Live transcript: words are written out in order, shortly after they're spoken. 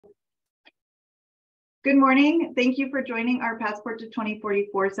Good morning. Thank you for joining our Passport to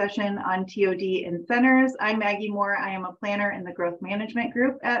 2044 session on TOD and Centers. I'm Maggie Moore. I am a planner in the Growth Management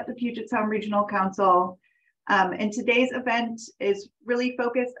Group at the Puget Sound Regional Council. And today's event is really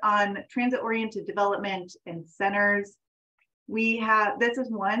focused on transit-oriented development and centers. This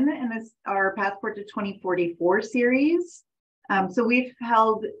is one in our Passport to 2044 series. So we've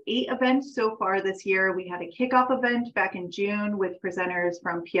held 8 events so far this year. We had a kickoff event back in June with presenters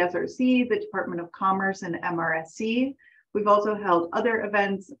from PSRC, the Department of Commerce, and MRSC. We've also held other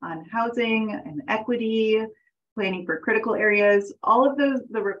events on housing and equity, planning for critical areas. All of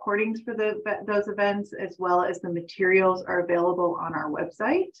the recordings for those events, as well as the materials, are available on our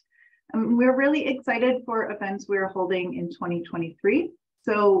website. We're really excited for events we're holding in 2023.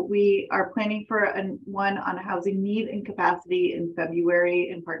 So we are planning for one on housing need and capacity in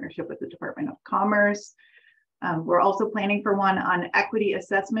February in partnership with the Department of Commerce. We're also planning for one on equity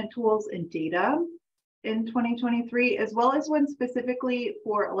assessment tools and data in 2023, as well as one specifically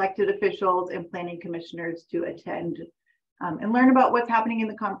for elected officials and planning commissioners to attend and learn about what's happening in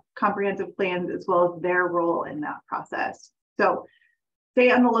the comprehensive plans, as well as their role in that process. So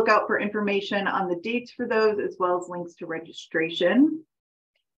stay on the lookout for information on the dates for those, as well as links to registration.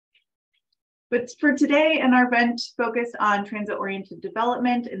 But for today, and our event focused on transit-oriented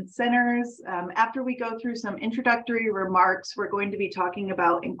development and centers, after we go through some introductory remarks, we're going to be talking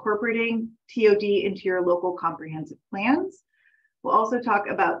about incorporating TOD into your local comprehensive plans. We'll also talk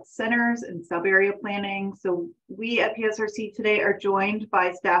about centers and sub-area planning. So we at PSRC today are joined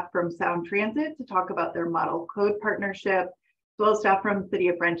by staff from Sound Transit to talk about their model code partnership, as well as staff from the City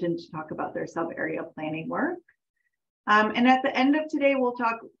of Renton to talk about their sub-area planning work. And at the end of today, we'll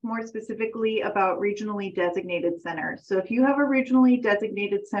talk more specifically about regionally designated centers. So if you have a regionally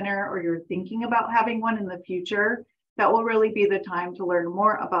designated center or you're thinking about having one in the future, that will really be the time to learn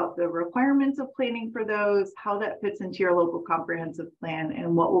more about the requirements of planning for those, how that fits into your local comprehensive plan,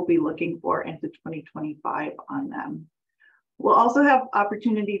 and what we'll be looking for into 2025 on them. We'll also have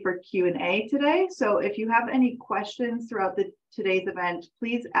opportunity for Q&A today. So if you have any questions throughout today's event,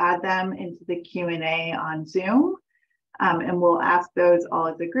 please add them into the Q&A on Zoom. And we'll ask those all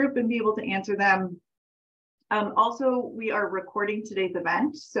as a group and be able to answer them. Also, we are recording today's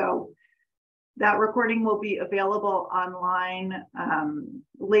event. So that recording will be available online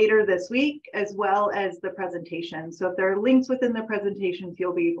later this week, as well as the presentation. So if there are links within the presentations,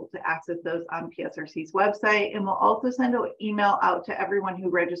 you'll be able to access those on PSRC's website. And we'll also send an email out to everyone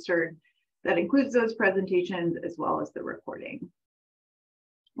who registered that includes those presentations, as well as the recording.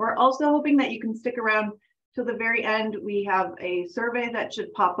 We're also hoping that you can stick around till the very end. We have a survey that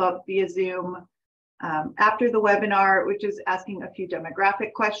should pop up via Zoom after the webinar, which is asking a few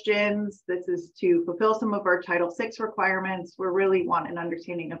demographic questions. This is to fulfill some of our Title VI requirements. We really want an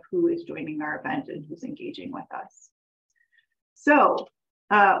understanding of who is joining our event and who's engaging with us. So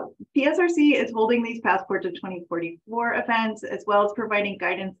PSRC is holding these Passport to 2044 events, as well as providing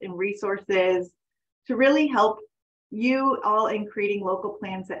guidance and resources to really help you all in creating local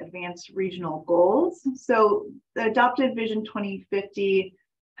plans that advance regional goals. So the Adopted Vision 2050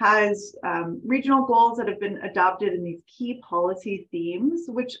 has regional goals that have been adopted in these key policy themes,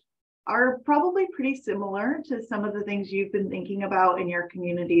 which are probably pretty similar to some of the things you've been thinking about in your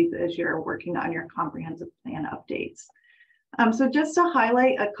communities as you're working on your comprehensive plan updates. So just to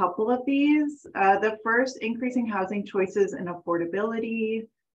highlight a couple of these, the first, increasing housing choices and affordability,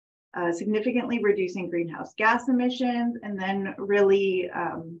 significantly reducing greenhouse gas emissions, and then really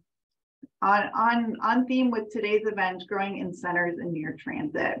on theme with today's event, growing in centers and near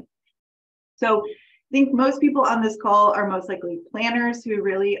transit. So I think most people on this call are most likely planners who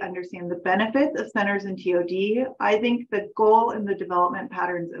really understand the benefits of centers and TOD. I think the goal and the development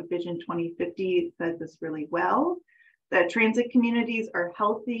patterns of Vision 2050 says this really well, that transit communities are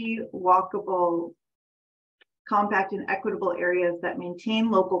healthy, walkable, compact and equitable areas that maintain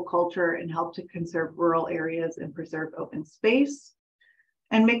local culture and help to conserve rural areas and preserve open space.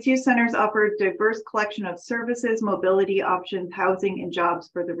 And mixed-use centers offer a diverse collection of services, mobility options, housing, and jobs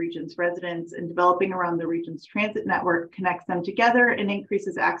for the region's residents, and developing around the region's transit network connects them together and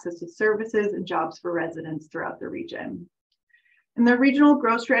increases access to services and jobs for residents throughout the region. And the regional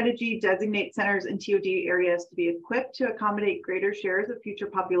growth strategy designates centers and TOD areas to be equipped to accommodate greater shares of future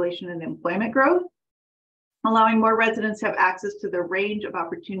population and employment growth, allowing more residents to have access to the range of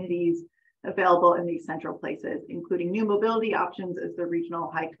opportunities available in these central places, including new mobility options as the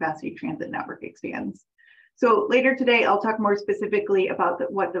regional high-capacity transit network expands. So later today, I'll talk more specifically about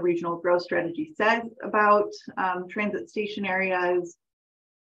what the regional growth strategy says about transit station areas,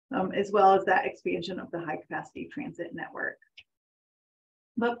 as well as that expansion of the high-capacity transit network.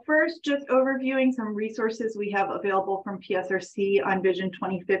 But first, just overviewing some resources we have available from PSRC on Vision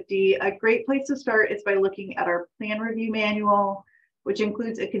 2050. A great place to start is by looking at our plan review manual, which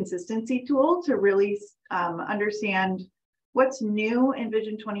includes a consistency tool to really understand what's new in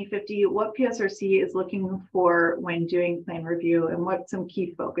Vision 2050, what PSRC is looking for when doing plan review, and what some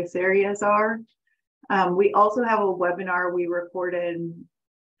key focus areas are. We also have a webinar we recorded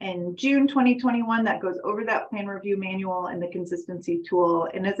in June 2021 that goes over that plan review manual and the consistency tool.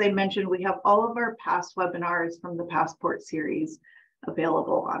 And as I mentioned, we have all of our past webinars from the Passport series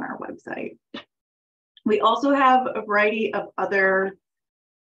available on our website. We also have a variety of other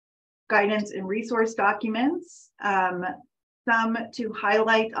guidance and resource documents. Some to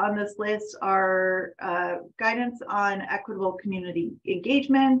highlight on this list are guidance on equitable community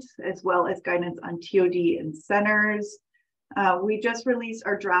engagement, as well as guidance on TOD and centers. We just released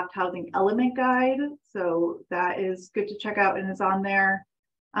our draft housing element guide, so that is good to check out and is on there.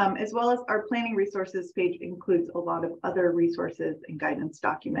 As well as our planning resources page includes a lot of other resources and guidance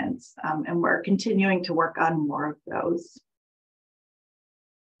documents, and we're continuing to work on more of those.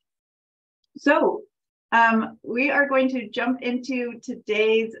 So we are going to jump into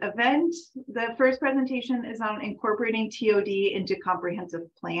today's event. The first presentation is on incorporating TOD into comprehensive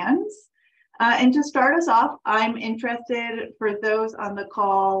plans. And to start us off, I'm interested, for those on the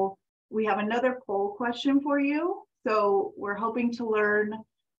call, we have another poll question for you. So we're hoping to learn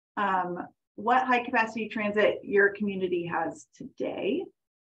what high capacity transit your community has today.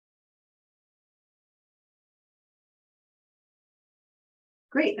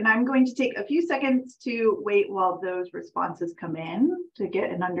 Great, and I'm going to take a few seconds to wait while those responses come in to get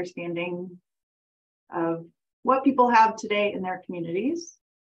an understanding of what people have today in their communities.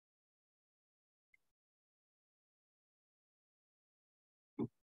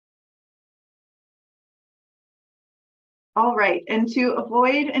 All right, and to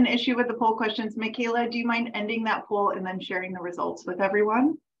avoid an issue with the poll questions, Michaela, do you mind ending that poll and then sharing the results with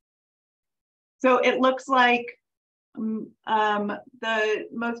everyone? So it looks like the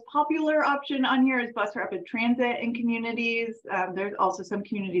most popular option on here is bus rapid transit in communities. There's also some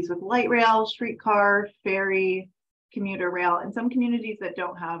communities with light rail, streetcar, ferry, commuter rail, and some communities that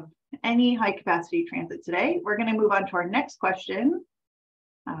don't have any high capacity transit today. We're going to move on to our next question,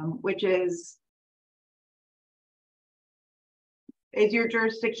 which is your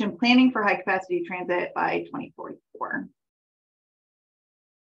jurisdiction planning for high capacity transit by 2044?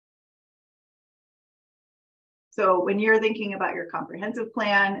 So when you're thinking about your comprehensive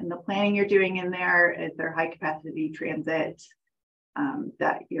plan and the planning you're doing in there, is there high capacity transit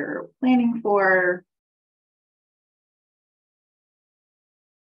that you're planning for?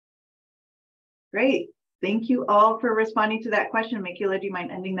 Great. Thank you all for responding to that question. Michaela, do you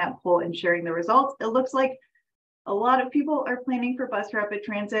mind ending that poll and sharing the results? It looks like a lot of people are planning for bus rapid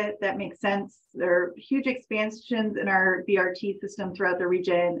transit. That makes sense. There are huge expansions in our BRT system throughout the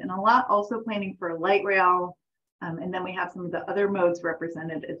region, and a lot also planning for light rail. And then we have some of the other modes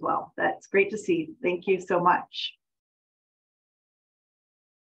represented as well. That's great to see. Thank you so much.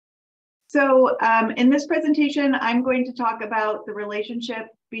 So in this presentation, I'm going to talk about the relationship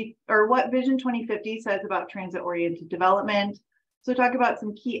or what Vision 2050 says about transit-oriented development. So talk about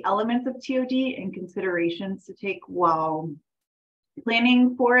some key elements of TOD and considerations to take while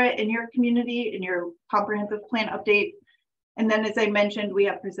planning for it in your community, in your comprehensive plan update. And then, as I mentioned, we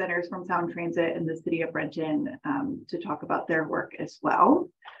have presenters from Sound Transit and the City of Renton to talk about their work as well.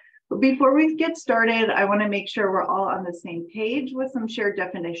 But before we get started, I want to make sure we're all on the same page with some shared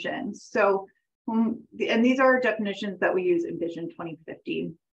definitions. So, and these are definitions that we use in Vision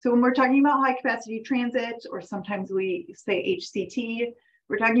 2050. So when we're talking about high capacity transit, or sometimes we say HCT,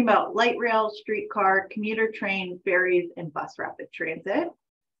 we're talking about light rail, streetcar, commuter train, ferries, and bus rapid transit.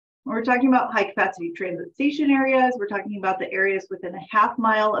 When we're talking about high capacity transit station areas, we're talking about the areas within a half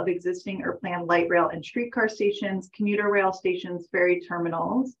mile of existing or planned light rail and streetcar stations, commuter rail stations, ferry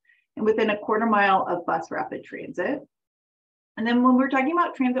terminals, and within a quarter mile of bus rapid transit. And then when we're talking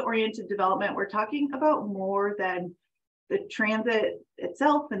about transit-oriented development, we're talking about more than the transit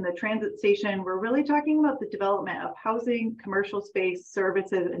itself and the transit station. We're really talking about the development of housing, commercial space,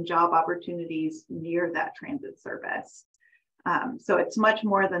 services, and job opportunities near that transit service. So it's much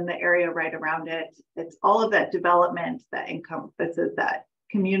more than the area right around it. It's all of that development that encompasses that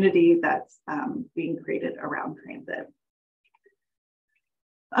community that's being created around transit.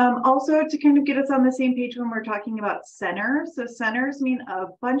 Also, to kind of get us on the same page when we're talking about centers. So centers mean a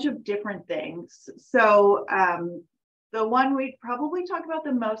bunch of different things. So the one we probably talk about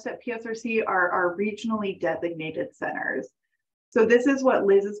the most at PSRC are our regionally designated centers. So this is what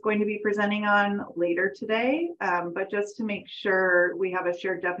Liz is going to be presenting on later today, but just to make sure we have a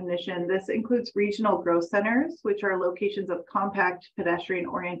shared definition, this includes regional growth centers, which are locations of compact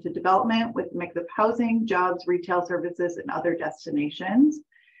pedestrian-oriented development with a mix of housing, jobs, retail services, and other destinations.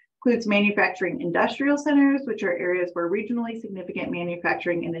 Includes manufacturing industrial centers, which are areas where regionally significant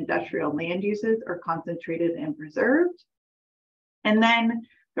manufacturing and industrial land uses are concentrated and preserved. And then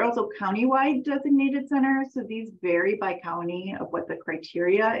there are also county-wide designated centers. So these vary by county of what the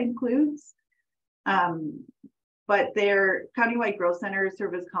criteria includes. But their county-wide growth centers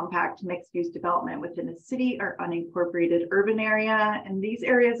serve as compact mixed-use development within a city or unincorporated urban area. And these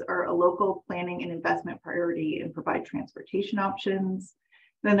areas are a local planning and investment priority and provide transportation options.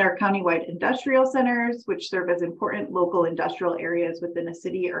 Then there are county-wide industrial centers, which serve as important local industrial areas within a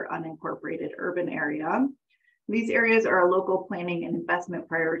city or unincorporated urban area. These areas are a local planning and investment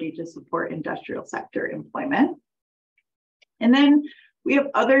priority to support industrial sector employment. And then we have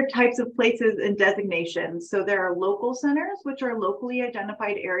other types of places and designations. So there are local centers, which are locally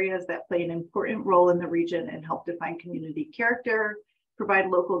identified areas that play an important role in the region and help define community character, provide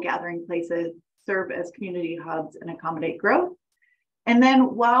local gathering places, serve as community hubs, and accommodate growth. And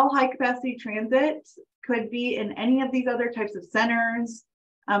then while high capacity transit could be in any of these other types of centers,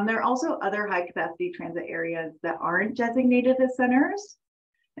 there are also other high capacity transit areas that aren't designated as centers.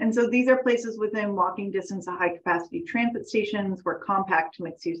 And so these are places within walking distance of high capacity transit stations where compact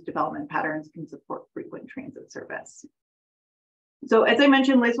mixed use development patterns can support frequent transit service. So as I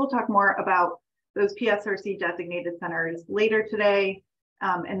mentioned, Liz will talk more about those PSRC designated centers later today.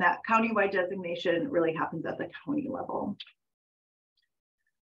 And that countywide designation really happens at the county level.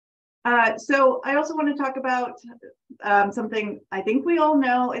 So I also want to talk about something I think we all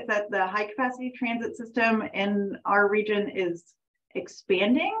know is that the high capacity transit system in our region is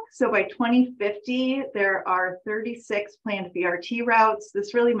expanding. So by 2050, there are 36 planned VRT routes.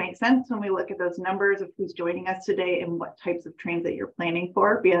 This really makes sense when we look at those numbers of who's joining us today and what types of transit you're planning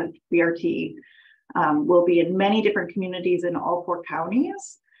for. VRT will be in many different communities in all 4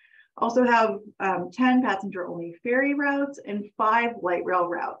 counties. Also have 10 passenger-only ferry routes and 5 light rail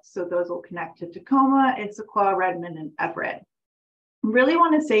routes. So those will connect to Tacoma, Issaquah, Redmond, and Everett. I really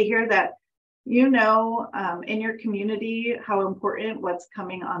want to say here that you know in your community how important what's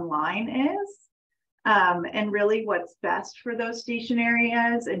coming online is, and really what's best for those station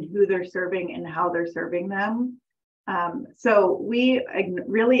areas and who they're serving and how they're serving them. So we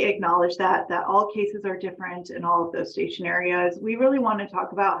really acknowledge that all cases are different in all of those station areas. We really want to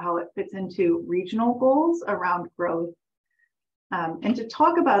talk about how it fits into regional goals around growth. And to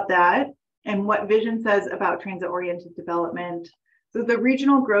talk about that and what Vision says about transit-oriented development. So the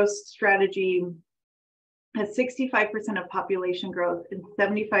regional growth strategy has 65% of population growth and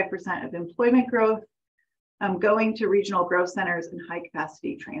 75% of employment growth going to regional growth centers and high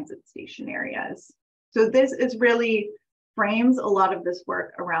capacity transit station areas. So this is really frames a lot of this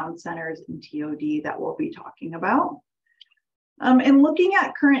work around centers and TOD that we'll be talking about. And looking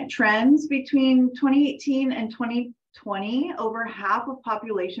at current trends between 2018 and 2020, over half of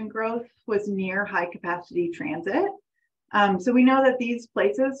population growth was near high capacity transit. So we know that these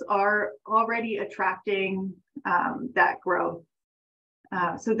places are already attracting that growth.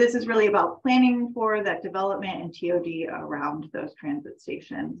 So this is really about planning for that development and TOD around those transit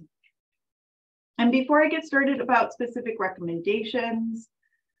stations. And before I get started about specific recommendations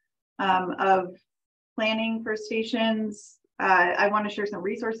of planning for stations, I want to share some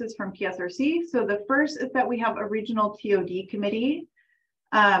resources from PSRC. So the first is that we have a regional TOD committee.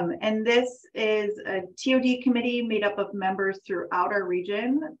 And this is a TOD committee made up of members throughout our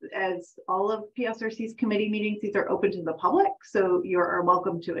region. As all of PSRC's committee meetings, these are open to the public. So you are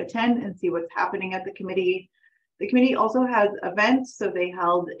welcome to attend and see what's happening at the committee. The committee also has events. So they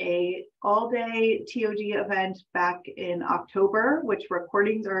held a all-day TOD event back in October, which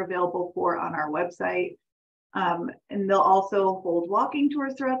recordings are available for on our website. And they'll also hold walking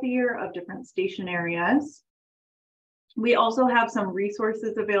tours throughout the year of different station areas. We also have some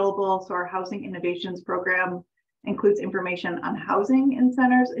resources available. So our Housing Innovations program includes information on housing in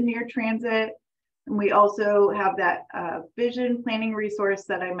centers and near transit. And we also have that vision planning resource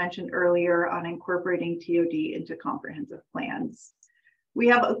that I mentioned earlier on incorporating TOD into comprehensive plans. We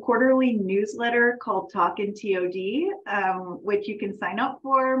have a quarterly newsletter called Talk and TOD, which you can sign up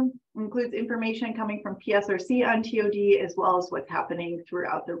for. It includes information coming from PSRC on TOD, as well as what's happening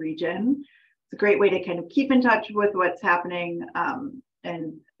throughout the region. It's a great way to kind of keep in touch with what's happening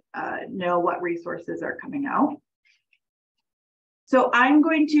and know what resources are coming out. So I'm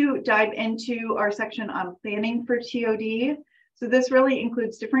going to dive into our section on planning for TOD. So this really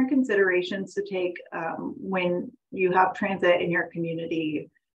includes different considerations to take when you have transit in your community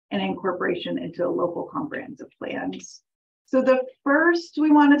and incorporation into local comprehensive plans. So the first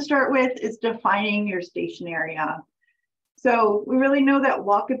we want to start with is defining your station area. So we really know that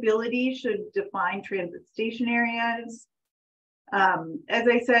walkability should define transit station areas. As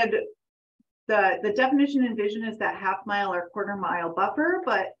I said, the definition in vision is that half-mile or quarter-mile buffer,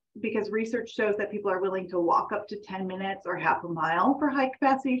 but because research shows that people are willing to walk up to 10 minutes or half a mile for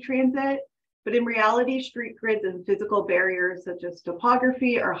high-capacity transit. But in reality, street grids and physical barriers such as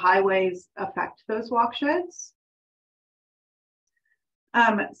topography or highways affect those walksheds.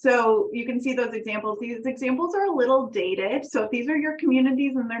 So you can see those examples. These examples are a little dated. So if these are your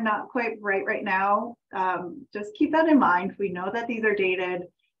communities and they're not quite right now, just keep that in mind. We know that these are dated.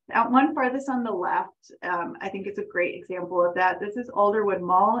 That one farthest on the left, I think it's a great example of that. This is Alderwood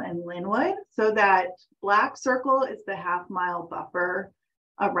Mall in Linwood. So that black circle is the half-mile buffer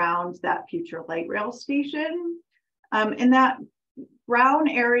around that future light rail station. And that brown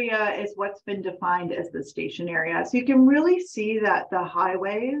area is what's been defined as the station area. So you can really see that the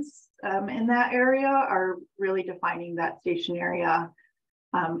highways in that area are really defining that station area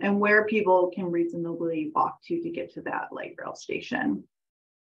and where people can reasonably walk to get to that light rail station.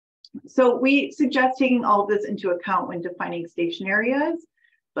 So we suggest taking all of this into account when defining station areas,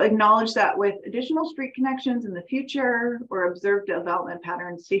 but acknowledge that with additional street connections in the future or observed development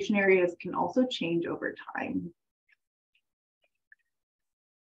patterns, station areas can also change over time.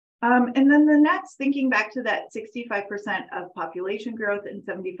 And then the next, thinking back to that 65% of population growth and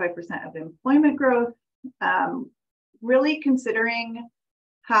 75% of employment growth, really considering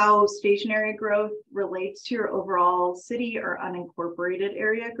how stationary growth relates to your overall city or unincorporated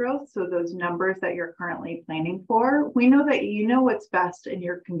area growth. So those numbers that you're currently planning for, we know that you know what's best in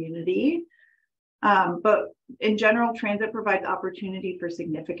your community, but in general, transit provides opportunity for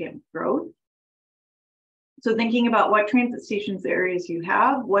significant growth. So thinking about what transit stations areas you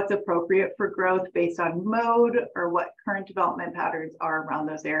have, what's appropriate for growth based on mode or what current development patterns are around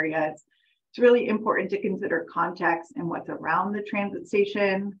those areas. It's really important to consider context and what's around the transit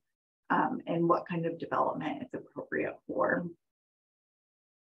station and what kind of development is appropriate for.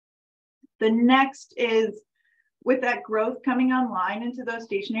 The next is, with that growth coming online into those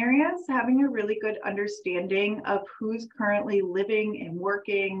station areas, having a really good understanding of who's currently living and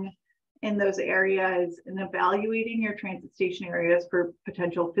working in those areas and evaluating your transit station areas for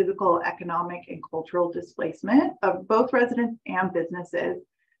potential physical, economic, and cultural displacement of both residents and businesses.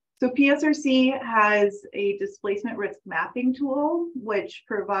 So PSRC has a displacement risk mapping tool, which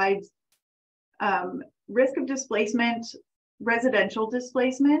provides risk of displacement, residential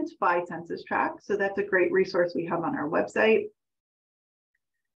displacement by census tract. So that's a great resource we have on our website.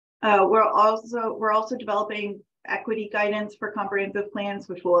 We're also developing equity guidance for comprehensive plans,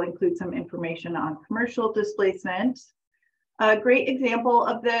 which will include some information on commercial displacement. A great example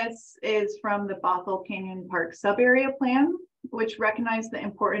of this is from the Bothell Canyon Park sub-area plan, which recognized the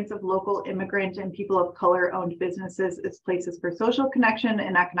importance of local immigrant and people of color owned businesses as places for social connection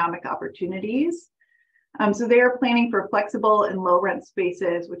and economic opportunities. So they are planning for flexible and low rent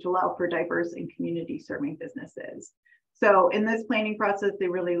spaces, which allow for diverse and community serving businesses. So in this planning process, they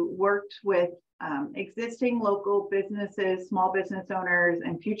really worked with existing local businesses, small business owners,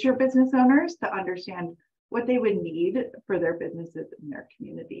 and future business owners to understand what they would need for their businesses in their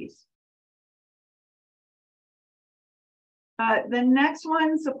communities. The next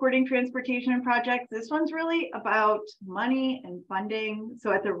one, supporting transportation projects. This one's really about money and funding.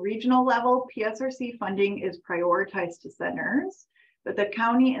 So at the regional level, PSRC funding is prioritized to centers, but the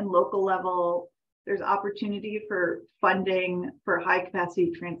county and local level, there's opportunity for funding for high capacity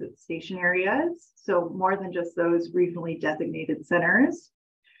transit station areas. So more than just those regionally designated centers.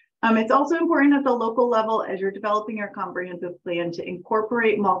 It's also important at the local level as you're developing your comprehensive plan to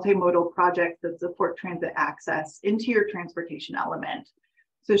incorporate multimodal projects that support transit access into your transportation element.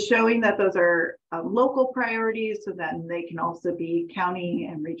 So showing that those are local priorities so that they can also be county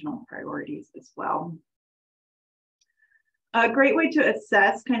and regional priorities as well. A great way to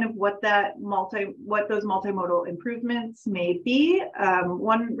assess kind of what those multimodal improvements may be.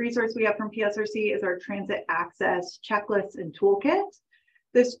 One resource we have from PSRC is our transit access checklist and toolkit.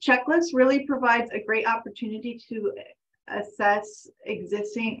 This checklist really provides a great opportunity to assess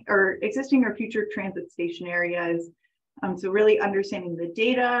existing or future transit station areas. So really understanding the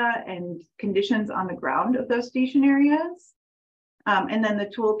data and conditions on the ground of those station areas. And then the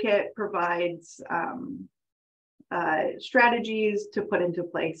toolkit provides strategies to put into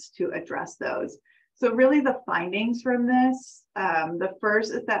place to address those. So really the findings from this, the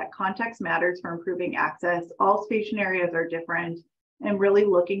first is that context matters for improving access. All station areas are different, and really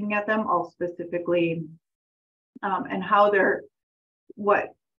looking at them all specifically and how what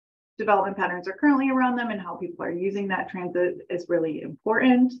development patterns are currently around them and how people are using that transit is really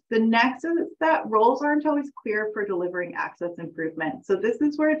important. The next is that roles aren't always clear for delivering access improvement. So this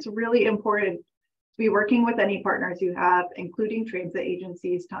is where it's really important to be working with any partners you have, including transit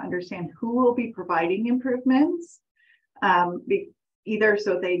agencies, to understand who will be providing improvements, either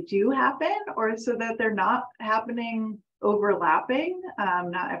so they do happen or so that they're not happening overlapping.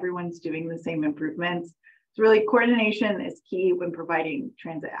 Not everyone's doing the same improvements. So really coordination is key when providing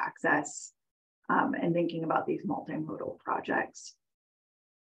transit access and thinking about these multimodal projects.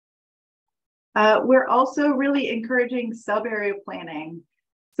 We're also really encouraging sub-area planning.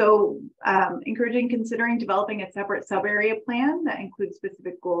 So encouraging considering developing a separate sub-area plan that includes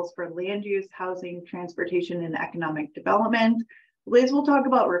specific goals for land use, housing, transportation, and economic development. Liz will talk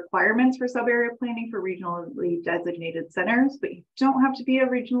about requirements for sub-area planning for regionally designated centers, but you don't have to be a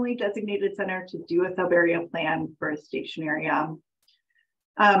regionally designated center to do a sub-area plan for a station area.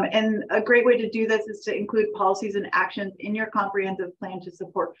 And a great way to do this is to include policies and actions in your comprehensive plan to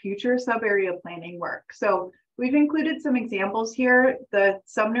support future sub-area planning work. So we've included some examples here. The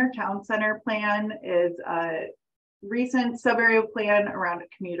Sumner Town Center plan is a recent sub-area plan around a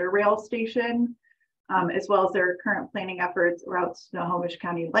commuter rail station, as well as their current planning efforts around Snohomish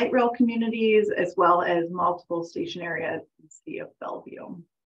County light rail communities, as well as multiple station areas in the city of Bellevue.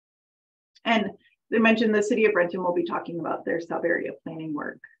 And they mentioned the city of Renton will be talking about their sub-area planning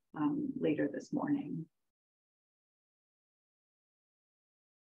work later this morning.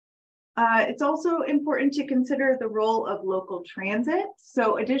 It's also important to consider the role of local transit.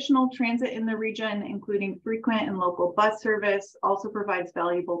 So additional transit in the region, including frequent and local bus service, also provides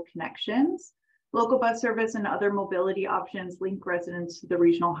valuable connections. Local bus service and other mobility options link residents to the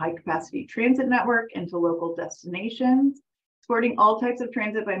regional high capacity transit network and to local destinations. Supporting all types of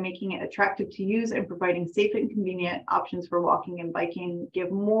transit by making it attractive to use and providing safe and convenient options for walking and biking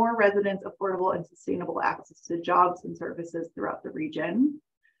give more residents affordable and sustainable access to jobs and services throughout the region.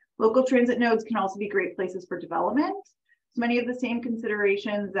 Local transit nodes can also be great places for development. So many of the same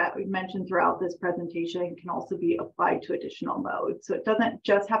considerations that we've mentioned throughout this presentation can also be applied to additional modes. So it doesn't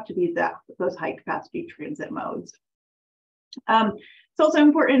just have to be those high capacity transit modes. It's also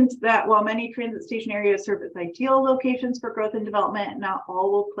important that while many transit station areas serve as ideal locations for growth and development, not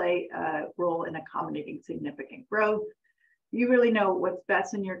all will play a role in accommodating significant growth. You really know what's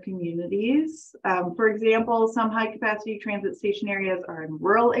best in your communities. For example, some high capacity transit station areas are in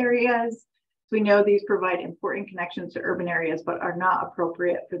rural areas. We know these provide important connections to urban areas, but are not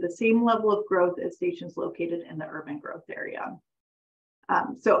appropriate for the same level of growth as stations located in the urban growth area.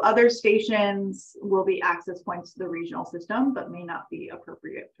 So other stations will be access points to the regional system, but may not be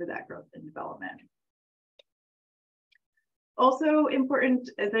appropriate for that growth and development. Also important,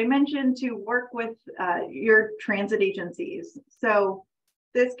 as I mentioned, to work with your transit agencies. So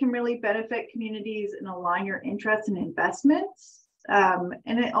this can really benefit communities and align your interests and investments. And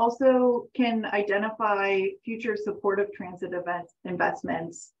it also can identify future supportive transit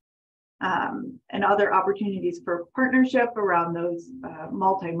investments and other opportunities for partnership around those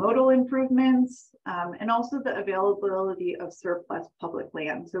multimodal improvements, and also the availability of surplus public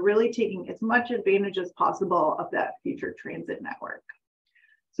land. So really taking as much advantage as possible of that future transit network.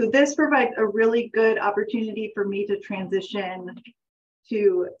 So this provides a really good opportunity for me to transition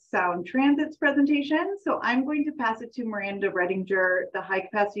to Sound Transit's presentation. So I'm going to pass it to Miranda Redinger, the High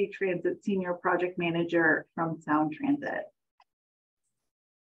Capacity Transit Senior Project Manager from Sound Transit.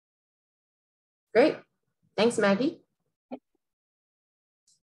 Great. Thanks, Maggie.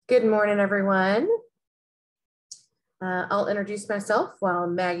 Good morning, everyone. I'll introduce myself while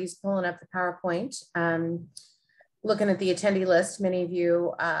Maggie's pulling up the PowerPoint. Looking at the attendee list, many of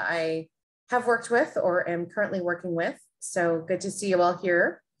you I have worked with or am currently working with. So good to see you all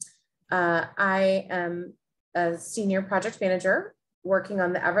here. I am a senior project manager working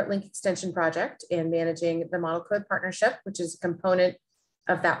on the Everett Link Extension project and managing the Model Code Partnership, which is a component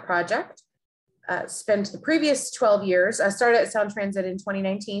of that project. Spent the previous 12 years, I started at Sound Transit in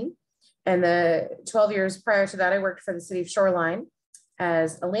 2019, and the 12 years prior to that, I worked for the City of Shoreline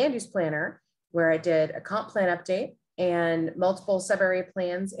as a land use planner, where I did a comp plan update and multiple sub-area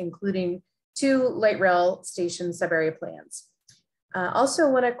plans, including 2 light rail station sub-area plans. Also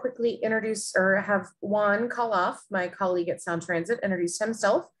want to quickly introduce or have Juan Koloff, my colleague at Sound Transit, introduce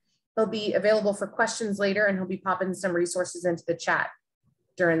himself. He'll be available for questions later, and he'll be popping some resources into the chat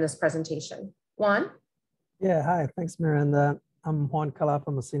during this presentation. Juan? Yeah, hi, thanks Miranda. I'm Juan Koloff.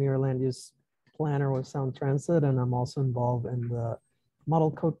 I'm a senior land use planner with Sound Transit, and I'm also involved in the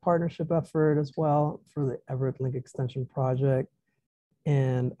Model Code Partnership effort as well for the Everett Link Extension project.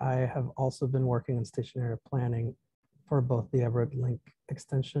 And I have also been working in station area planning for both the Everett Link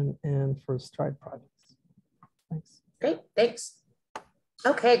Extension and for Stride projects. Thanks. Great, thanks.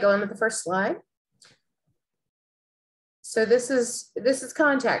 Okay, go on with the first slide. So this is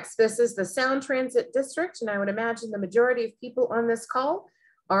context. This is the Sound Transit District, and I would imagine the majority of people on this call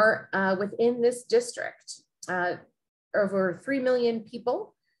are within this district. Over 3 million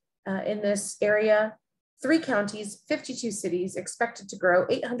people in this area, 3 counties, 52 cities, expected to grow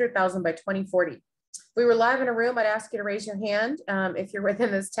 800,000 by 2040. If we were live in a room, I'd ask you to raise your hand if you're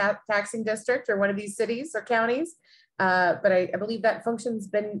within this taxing district or one of these cities or counties. But I believe that function's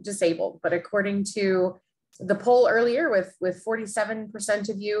been disabled. But according to the poll earlier, with 47%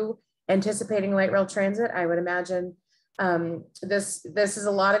 of you anticipating light rail transit, I would imagine this is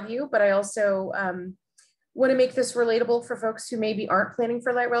a lot of you. But I also want to make this relatable for folks who maybe aren't planning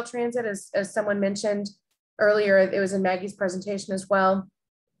for light rail transit. As someone mentioned earlier, it was in Maggie's presentation as well.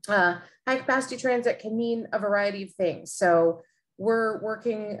 High capacity transit can mean a variety of things. So we're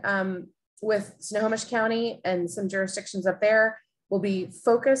working with Snohomish County and some jurisdictions up there. We'll be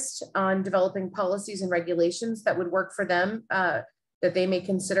focused on developing policies and regulations that would work for them that they may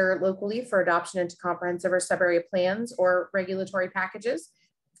consider locally for adoption into comprehensive or sub-area plans or regulatory packages.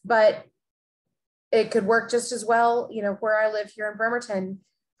 But it could work just as well, you know, where I live here in Bremerton,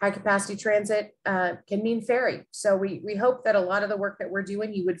 high capacity transit can mean ferry. So we hope that a lot of the work that we're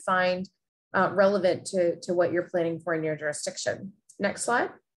doing, you would find relevant to what you're planning for in your jurisdiction. Next slide.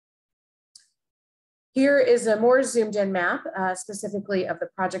 Here is a more zoomed in map, specifically of the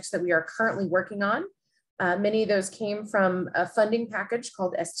projects that we are currently working on. Many of those came from a funding package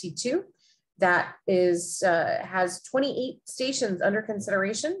called ST2 that has 28 stations under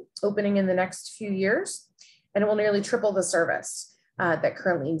consideration, opening in the next few years, and it will nearly triple the service that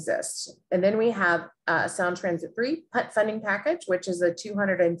currently exists. And then we have Sound Transit 3 PUT funding package, which is a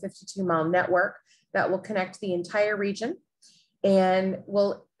 252-mile network that will connect the entire region. And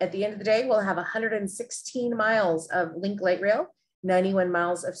at the end of the day, we'll have 116 miles of Link Light Rail, 91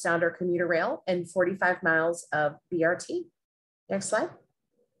 miles of Sounder commuter rail, and 45 miles of BRT. Next slide.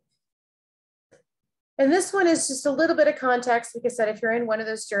 And this one is just a little bit of context. Like I said, if you're in one of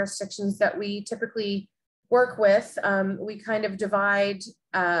those jurisdictions that we typically work with, we kind of divide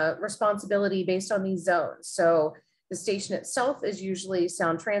responsibility based on these zones. So the station itself is usually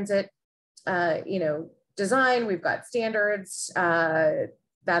Sound Transit, design. We've got standards.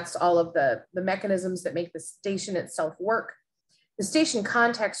 That's all of the mechanisms that make the station itself work. The station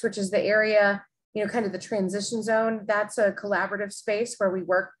context, which is the area, kind of the transition zone, that's a collaborative space where we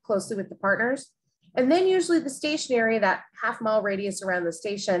work closely with the partners. And then usually the station area, that half-mile radius around the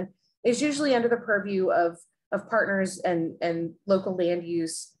station, is usually under the purview of partners and local land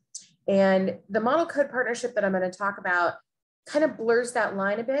use. And the model code partnership that I'm going to talk about kind of blurs that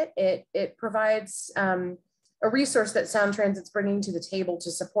line a bit. It provides a resource that Sound Transit's bringing to the table to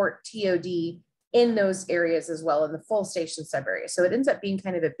support TOD in those areas as well, in the full station sub area. So it ends up being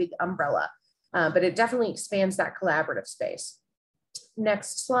kind of a big umbrella, but it definitely expands that collaborative space.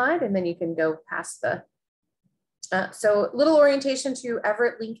 Next slide, and then you can go past the, so little orientation to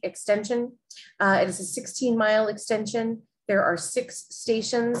Everett Link Extension. It is a 16-mile extension. There are 6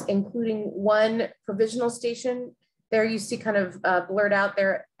 stations, including 1 provisional station. There you see kind of blurred out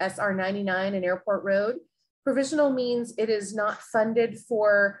there, SR 99 and Airport Road. Provisional means it is not funded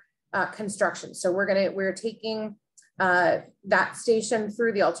for construction. So we're taking that station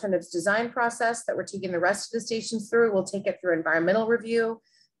through the alternatives design process that we're taking the rest of the stations through. We'll take it through environmental review,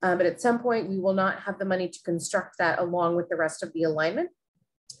 but at some point we will not have the money to construct that along with the rest of the alignment.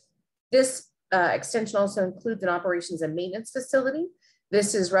 This extension also includes an operations and maintenance facility.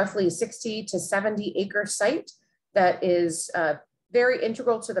 This is roughly 60 to 70 acre site that is very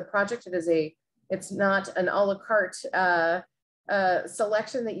integral to the project. It's not an a la carte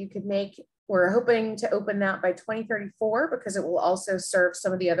selection that you could make. We're hoping to open that by 2034 because it will also serve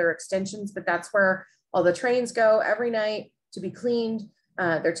some of the other extensions, but that's where all the trains go every night to be cleaned.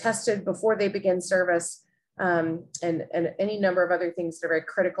 They're tested before they begin service, and any number of other things that are very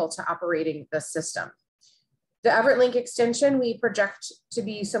critical to operating the system. The Everett Link extension, we project to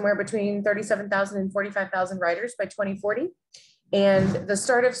be somewhere between 37,000 and 45,000 riders by 2040. And the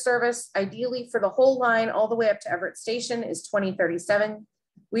start of service, ideally for the whole line all the way up to Everett Station, is 2037.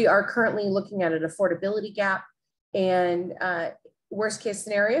 We are currently looking at an affordability gap, and worst case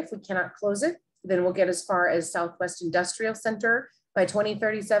scenario, if we cannot close it, then we'll get as far as Southwest Industrial Center by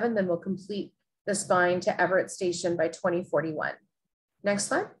 2037, then we'll complete the spine to Everett Station by 2041. Next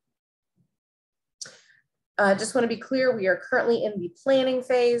slide. Just want to be clear, we are currently in the planning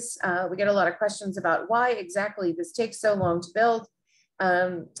phase. We get a lot of questions about why exactly this takes so long to build,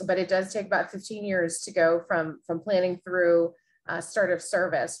 but it does take about 15 years to go from planning through start of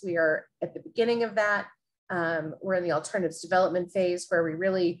service. We are at the beginning of that. We're in the alternatives development phase where we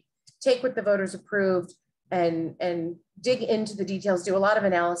really take what the voters approved and dig into the details, do a lot of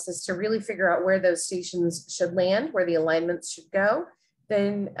analysis to really figure out where those stations should land, where the alignments should go.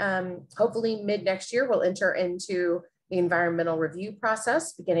 Then hopefully mid next year, we'll enter into the environmental review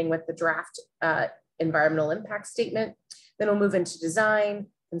process, beginning with the draft environmental impact statement. Then we'll move into design,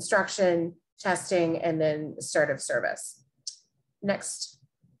 construction, testing, and then start of service. Next.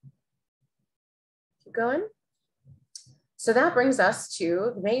 Keep going. So that brings us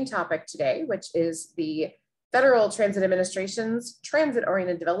to the main topic today, which is the Federal Transit Administration's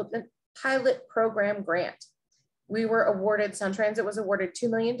Transit-Oriented Development Pilot Program Grant. We were awarded, Sound Transit was awarded $2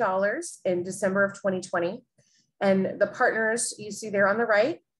 million in December of 2020. And the partners you see there on the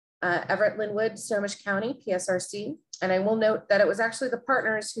right, Everett, Linwood, Snohomish County, PSRC. And I will note that it was actually the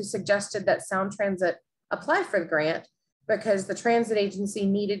partners who suggested that Sound Transit apply for the grant because the transit agency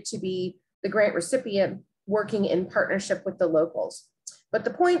needed to be the grant recipient working in partnership with the locals. But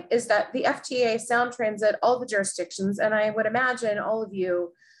the point is that the FTA, Sound Transit, all the jurisdictions, and I would imagine all of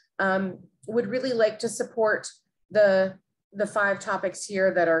you would really like to support the 5 topics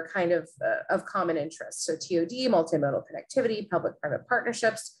here that are kind of common interest. So TOD, multimodal connectivity, public-private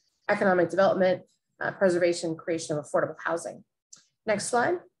partnerships, economic development, preservation, creation of affordable housing. Next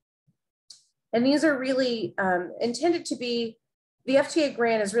slide. And these are really intended to be, the FTA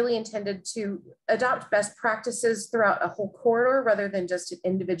grant is really intended to adopt best practices throughout a whole corridor rather than just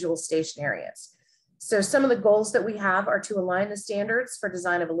individual station areas. So some of the goals that we have are to align the standards for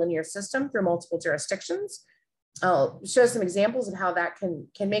design of a linear system through multiple jurisdictions. I'll show some examples of how that can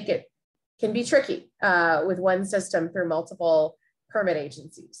be tricky with one system through multiple permit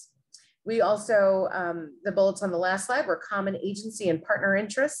agencies. We also, the bullets on the last slide were common agency and partner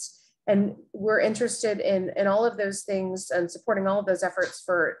interests. And we're interested in all of those things and supporting all of those efforts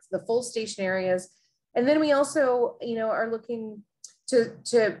for the full station areas. And then we also, are looking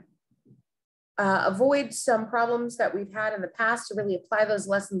to avoid some problems that we've had in the past to really apply those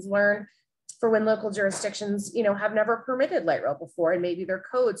lessons learned for when local jurisdictions, have never permitted light rail before, and maybe their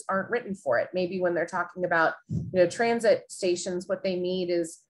codes aren't written for it. Maybe when they're talking about, transit stations, what they need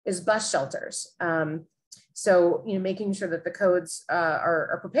is bus shelters. So, making sure that the codes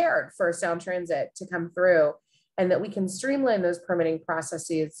are prepared for Sound Transit to come through, and that we can streamline those permitting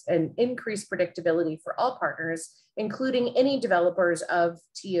processes and increase predictability for all partners, including any developers of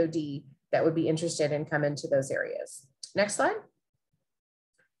TOD that would be interested in come into those areas. Next slide.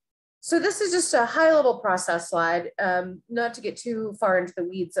 So this is just a high-level process slide, not to get too far into the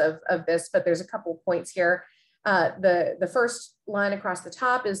weeds of this, but there's a couple points here. The first line across the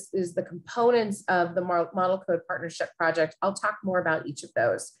top is the components of the Model Code Partnership Project. I'll talk more about each of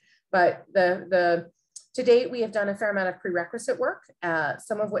those, but to date, we have done a fair amount of prerequisite work,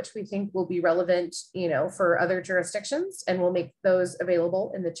 some of which we think will be relevant, for other jurisdictions, and we'll make those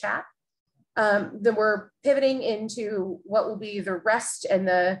available in the chat. Then we're pivoting into what will be the rest and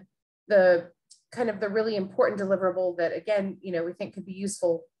the kind of the really important deliverable that, again, we think could be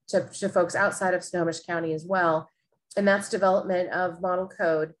useful to folks outside of Snohomish County as well. And that's development of model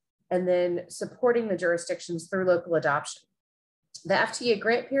code and then supporting the jurisdictions through local adoption. The FTA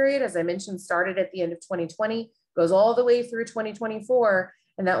grant period, as I mentioned, started at the end of 2020, goes all the way through 2024.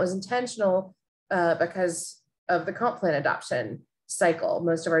 And that was intentional because of the comp plan adoption cycle.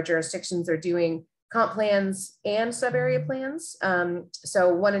 Most of our jurisdictions are doing comp plans and sub-area plans.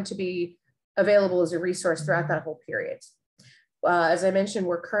 So wanted to be available as a resource throughout that whole period. As I mentioned,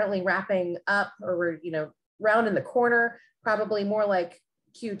 we're currently wrapping up, or we're rounding the corner, probably more like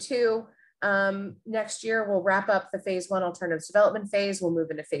Q2. Next year, we'll wrap up the phase 1 alternatives development phase. We'll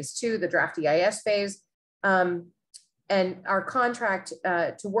move into phase 2, the draft EIS phase. And our contract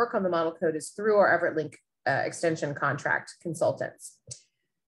to work on the model code is through our Everett Link extension contract consultants.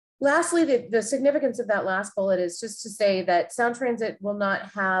 Lastly, the significance of that last bullet is just to say that Sound Transit will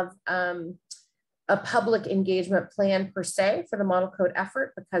not have a public engagement plan per se for the model code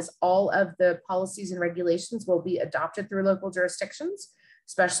effort, because all of the policies and regulations will be adopted through local jurisdictions,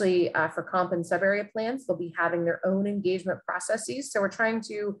 especially for comp and sub-area plans. They'll be having their own engagement processes. So we're trying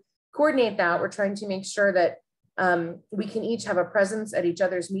to coordinate that. We're trying to make sure that we can each have a presence at each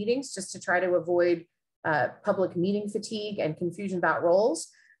other's meetings, just to try to avoid public meeting fatigue and confusion about roles.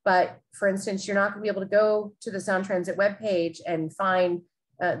 But for instance, you're not going to be able to go to the Sound Transit webpage and find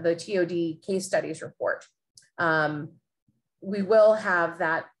the TOD case studies report. We will have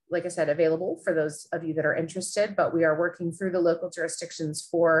that like I said, available for those of you that are interested, but we are working through the local jurisdictions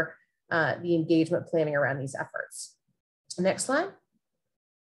for the engagement planning around these efforts. Next slide.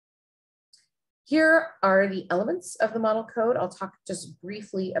 Here are the elements of the model code. I'll talk just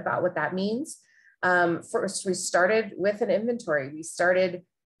briefly about what that means. First, we started with an inventory. We started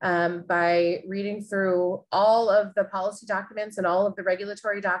by reading through all of the policy documents and all of the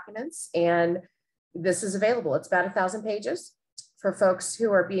regulatory documents, and this is available. It's about 1,000 pages for folks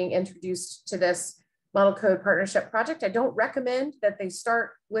who are being introduced to this model code partnership project. I don't recommend that they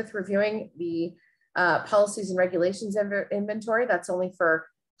start with reviewing the policies and regulations inventory. That's only for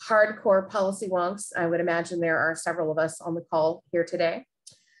hardcore policy wonks. I would imagine there are several of us on the call here today.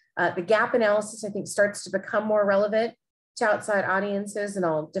 The gap analysis, I think, starts to become more relevant to outside audiences, and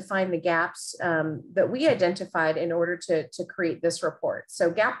I'll define the gaps that we identified in order to create this report. So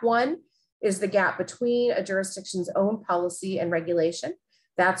gap 1 is the gap between a jurisdiction's own policy and regulation.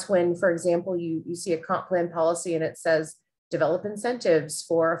 That's when, for example, you see a comp plan policy and it says develop incentives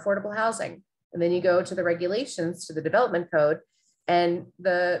for affordable housing. And then you go to the regulations, to the development code, and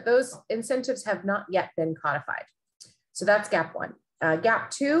those incentives have not yet been codified. So that's gap 1. Gap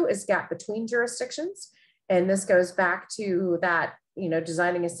 2 is gap between jurisdictions. And this goes back to that,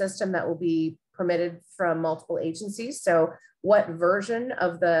 designing a system that will be permitted from multiple agencies. So what version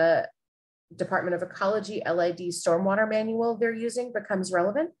of the Department of Ecology LID stormwater manual they're using becomes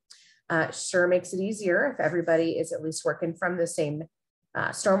relevant. Sure makes it easier if everybody is at least working from the same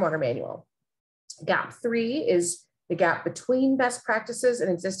stormwater manual. Gap 3 is the gap between best practices and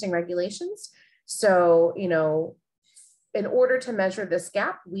existing regulations. So, in order to measure this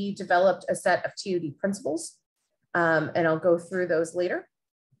gap, we developed a set of TOD principles, and I'll go through those later.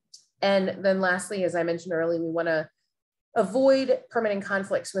 And then lastly, as I mentioned earlier, we want to avoid permitting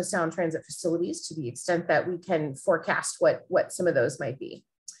conflicts with sound transit facilities to the extent that we can forecast what some of those might be.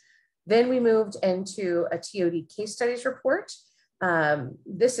 Then we moved into a TOD case studies report.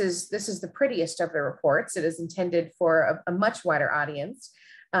 This is the prettiest of the reports. It is intended for a much wider audience.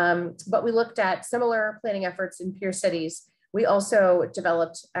 But we looked at similar planning efforts in peer cities. We also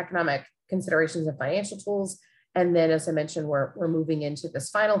developed economic considerations and financial tools. And then, as I mentioned, we're moving into this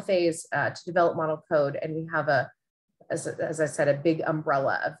final phase to develop model code. And we have as I said, a big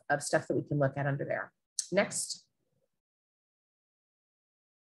umbrella of stuff that we can look at under there. Next.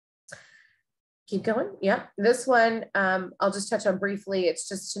 Keep going. Yeah, this one I'll just touch on briefly. It's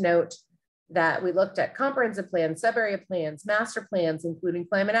just to note that we looked at comprehensive plans, sub-area plans, master plans, including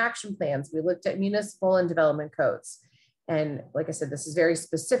climate action plans. We looked at municipal and development codes. And like I said, this is very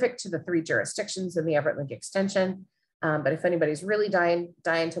specific to the 3 jurisdictions in the Everett Link extension. But if anybody's really dying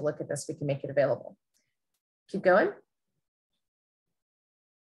to look at this, we can make it available. Keep going.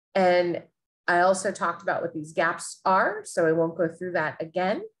 And I also talked about what these gaps are, so I won't go through that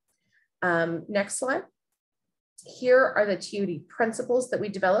again. Next slide. Here are the TOD principles that we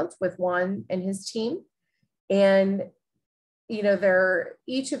developed with Juan and his team. And,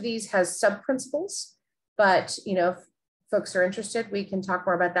 each of these has sub-principles, but, if folks are interested, we can talk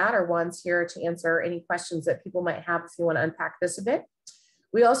more about that, or Juan's here to answer any questions that people might have if you want to unpack this a bit.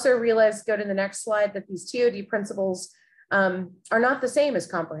 We also realized, go to the next slide, that these TOD principles are not the same as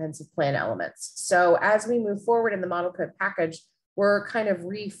comprehensive plan elements. So as we move forward in the model code package, we're kind of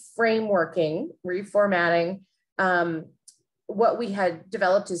reformatting what we had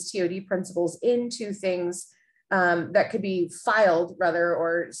developed as TOD principles into things that could be filed rather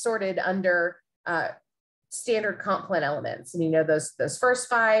or sorted under standard comp plan elements. And those first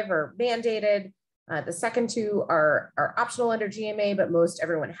 5 are mandated. The second 2 are optional under GMA, but most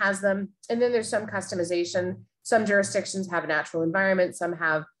everyone has them. And then there's some customization. Some jurisdictions have a natural environment, some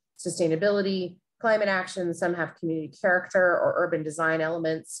have sustainability, climate action, some have community character or urban design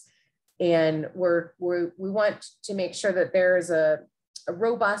elements. And we want to make sure that there is a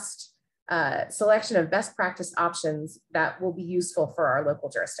robust selection of best practice options that will be useful for our local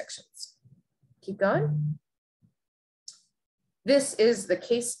jurisdictions. Keep going. This is the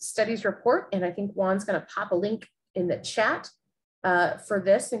case studies report, and I think Juan's going to pop a link in the chat for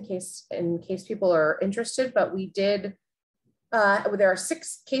this in case people are interested. But we did. There are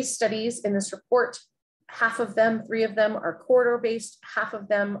 6 case studies in this report. Half of them, 3 of them, are corridor based. Half of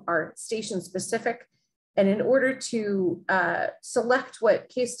them are station specific. And in order to select what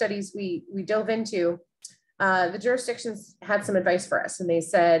case studies we dove into, the jurisdictions had some advice for us, and they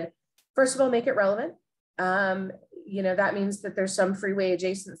said, first of all, make it relevant. That means that there's some freeway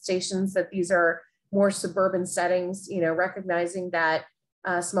adjacent stations, that these are more suburban settings, recognizing that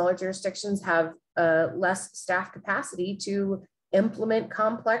smaller jurisdictions have less staff capacity to implement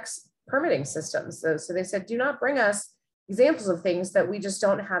complex permitting systems. So they said, do not bring us, examples of things that we just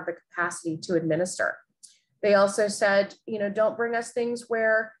don't have the capacity to administer. They also said, don't bring us things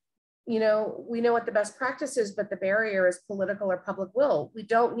where, we know what the best practice is, but the barrier is political or public will. We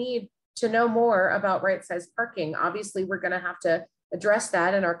don't need to know more about right-sized parking. Obviously, we're going to have to address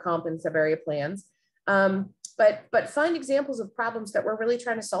that in our comp and sub-area plans. But find examples of problems that we're really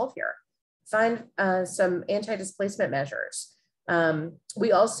trying to solve here. Find some anti-displacement measures.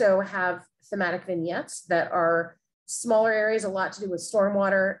 We also have thematic vignettes that are smaller areas, a lot to do with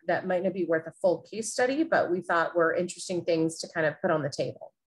stormwater that might not be worth a full case study, but we thought were interesting things to kind of put on the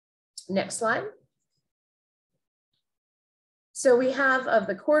table. Next slide. So we have, of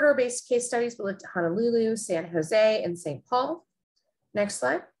the corridor-based case studies, we looked at Honolulu, San Jose, and St. Paul. Next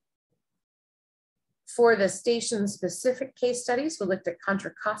slide. For the station-specific case studies, we looked at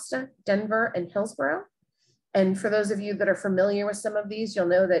Contra Costa, Denver, and Hillsborough. And for those of you that are familiar with some of these, you'll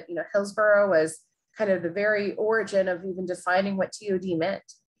know that Hillsborough was kind of the very origin of even defining what TOD meant.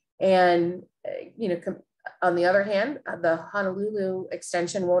 And on the other hand, the Honolulu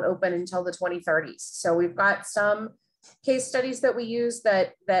extension won't open until the 2030s. So we've got some case studies that we use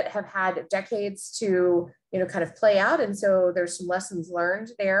that have had decades to kind of play out. And so there's some lessons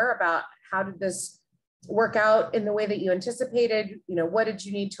learned there about how did this work out in the way that you anticipated, what did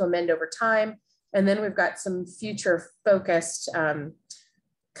you need to amend over time? And then we've got some future focused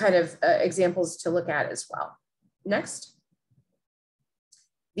kind of examples to look at as well. Next.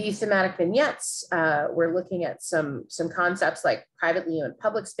 The thematic vignettes, we're looking at some concepts like privately owned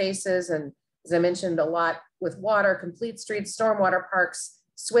public spaces, and as I mentioned, a lot with water, complete streets, stormwater parks,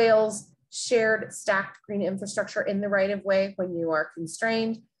 swales, shared stacked green infrastructure in the right of way when you are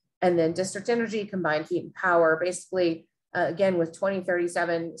constrained, and then district energy, combined heat and power. Basically, again, with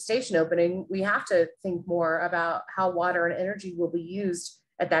 2037 station opening, we have to think more about how water and energy will be used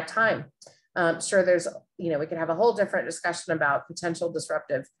at that time. Sure, there's, we could have a whole different discussion about potential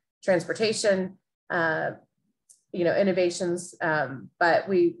disruptive transportation, innovations, but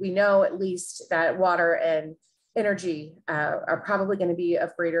we know at least that water and energy are probably going to be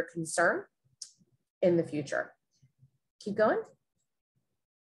of greater concern in the future. Keep going.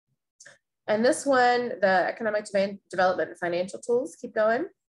 And this one, the economic development and financial tools, keep going,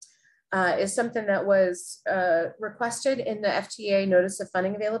 is something that was requested in the FTA notice of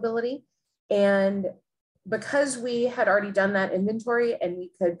funding availability. And because we had already done that inventory and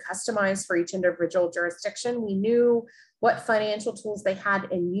we could customize for each individual jurisdiction, we knew what financial tools they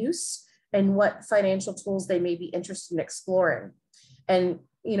had in use and what financial tools they may be interested in exploring. And,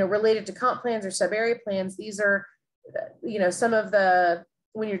 related to comp plans or sub-area plans, these are, some of the,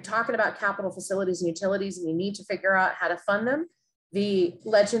 when you're talking about capital facilities and utilities and you need to figure out how to fund them, the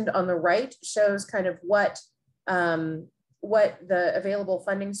legend on the right shows kind of what the available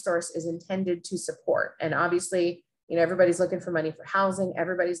funding source is intended to support. And obviously, everybody's looking for money for housing,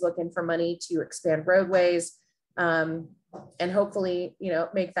 everybody's looking for money to expand roadways, and hopefully,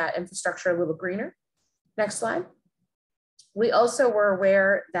 make that infrastructure a little greener. Next slide. We also were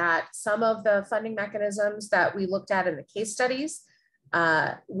aware that some of the funding mechanisms that we looked at in the case studies,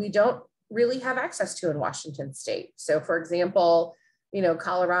 we don't really have access to in Washington state. So for example,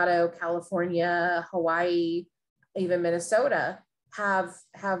 Colorado, California, Hawaii, even Minnesota have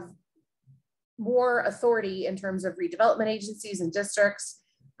more authority in terms of redevelopment agencies and districts.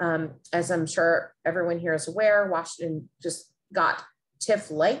 As I'm sure everyone here is aware, Washington just got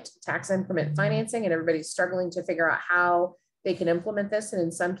TIF light, tax increment financing, and everybody's struggling to figure out how they can implement this. And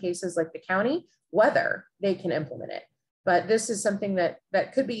in some cases, like the county, whether they can implement it. But this is something that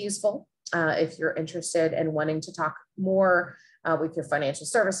could be useful if you're interested in wanting to talk more with your financial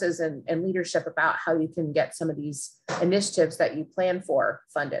services and leadership about how you can get some of these initiatives that you plan for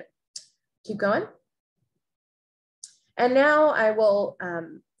funded. Keep going. And now I will,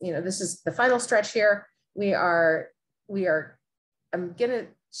 this is the final stretch here. I'm gonna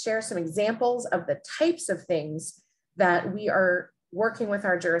share some examples of the types of things that we are working with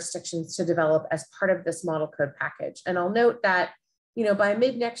our jurisdictions to develop as part of this model code package. And I'll note that, by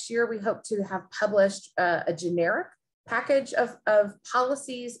mid next year, we hope to have published a generic package of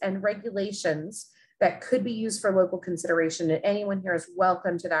policies and regulations that could be used for local consideration. And anyone here is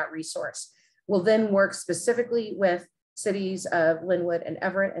welcome to that resource. We'll then work specifically with cities of Linwood and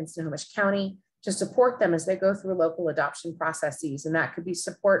Everett and Snohomish County to support them as they go through local adoption processes. And that could be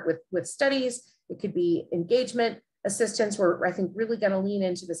support with studies, it could be engagement assistance. We're, I think, really going to lean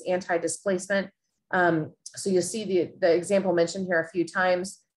into this anti-displacement. So you'll see the example mentioned here a few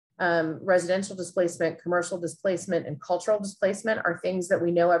times. Residential displacement, commercial displacement, and cultural displacement are things that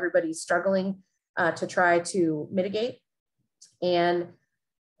we know everybody's struggling to try to mitigate. And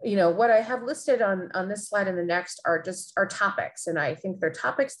you know, what I have listed on this slide and the next are just our topics. And I think they're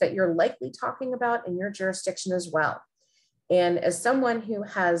topics that you're likely talking about in your jurisdiction as well. And as someone who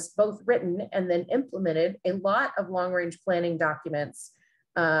has both written and then implemented a lot of long-range planning documents,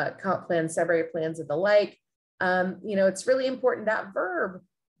 comp plans, subrate plans, and the like, you know, it's really important that verb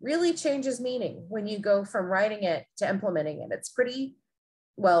really changes meaning when you go from writing it to implementing it. It's pretty,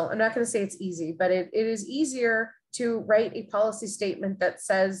 well, I'm not going to say it's easy, but it is easier to write a policy statement that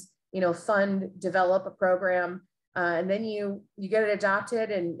says, you know, fund, develop a program, and then you get it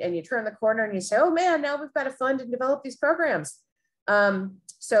adopted and you turn the corner and you say, oh man, now we've got to fund and develop these programs.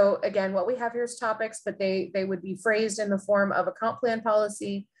 So again, what we have here is topics, but they would be phrased in the form of a comp plan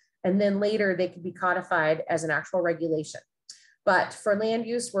policy, and then later they could be codified as an actual regulation. But for land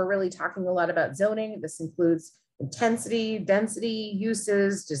use, we're really talking a lot about zoning. This includes intensity, density,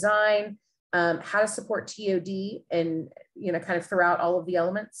 uses, design, how to support TOD, and you know, kind of throughout all of the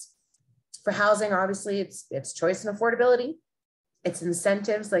elements. For housing, obviously, it's choice and affordability. It's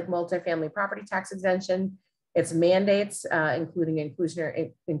incentives like multifamily property tax exemption. It's mandates, including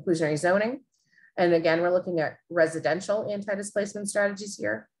inclusionary zoning. And again, we're looking at residential anti-displacement strategies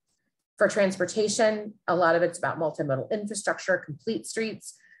here. For transportation, a lot of it's about multimodal infrastructure, complete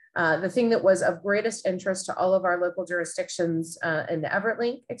streets. The thing that was of greatest interest to all of our local jurisdictions in the Everett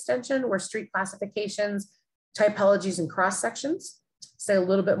Link extension were street classifications, typologies, and cross sections. Say a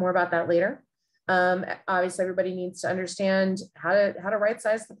little bit more about that later. Obviously, everybody needs to understand how to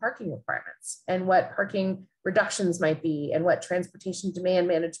right-size the parking requirements and what parking reductions might be and what transportation demand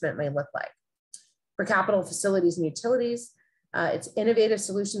management may look like. For capital facilities and utilities, it's innovative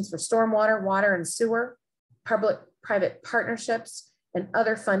solutions for stormwater, water, and sewer, public-private partnerships, and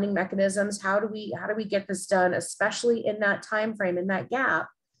other funding mechanisms. How do we get this done, especially in that time frame, in that gap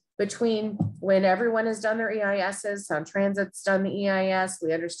between when everyone has done their EISs, Sound Transit's done the EIS,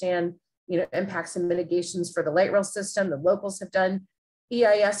 we understand, you know, impacts and mitigations for the light rail system, the locals have done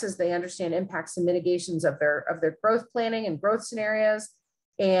EISs, they understand impacts and mitigations of their growth planning and growth scenarios.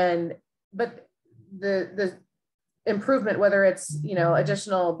 But the improvement, whether it's, you know,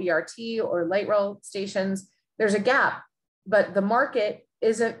 additional BRT or light rail stations, there's a gap. But the market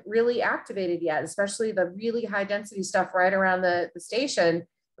isn't really activated yet, especially the really high density stuff right around the station.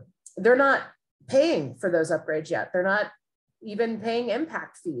 They're not paying for those upgrades yet. They're not even paying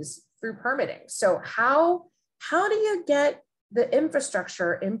impact fees through permitting. So how do you get the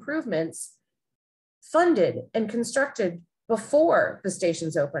infrastructure improvements funded and constructed before the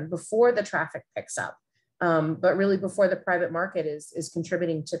stations open, before the traffic picks up, but really before the private market is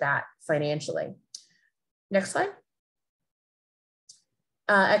contributing to that financially? Next slide.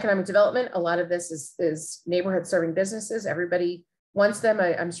 Economic development, a lot of this is neighborhood serving businesses. Everybody wants them.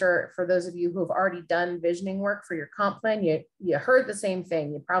 I'm sure for those of you who have already done visioning work for your comp plan, you heard the same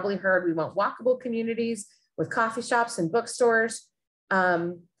thing. You probably heard we want walkable communities with coffee shops and bookstores.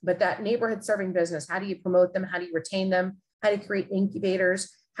 But that neighborhood serving business, how do you promote them? How do you retain them? How do you create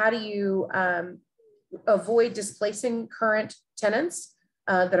incubators? How do you avoid displacing current tenants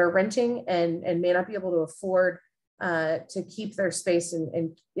that are renting and may not be able to afford to keep their space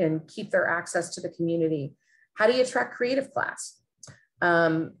and keep their access to the community? How do you attract creative class?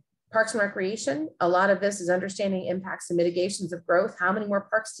 Parks and recreation, a lot of this is understanding impacts and mitigations of growth. How many more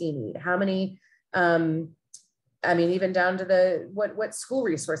parks do you need? How many, I mean, even down to what school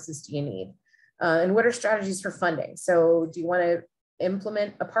resources do you need? And what are strategies for funding? So do you want to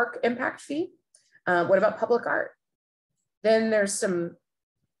implement a park impact fee? What about public art? Then there's some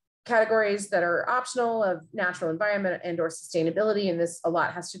categories that are optional of natural environment and or sustainability. And this a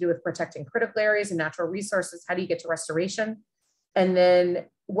lot has to do with protecting critical areas and natural resources. How do you get to restoration? And then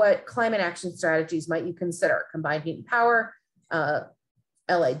what climate action strategies might you consider? Combined heat and power,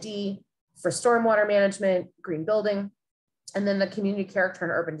 LID for stormwater management, green building, and then the community character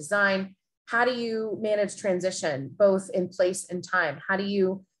and urban design. How do you manage transition, both in place and time? How do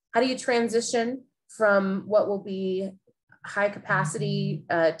you transition from what will be high capacity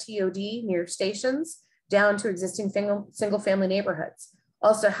TOD near stations down to existing single family neighborhoods?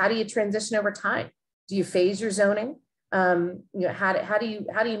 Also, how do you transition over time? Do you phase your zoning? You know, how do you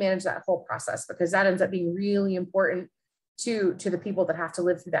manage that whole process? Because that ends up being really important to the people that have to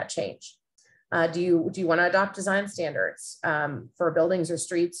live through that change. Do you want to adopt design standards for buildings or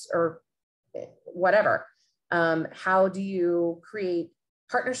streets or whatever? How do you create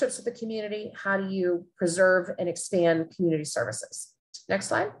partnerships with the community? How do you preserve and expand community services? Next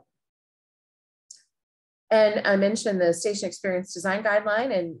slide. And I mentioned the station experience design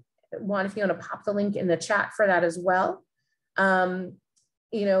guideline, and if you want to pop the link in the chat for that as well.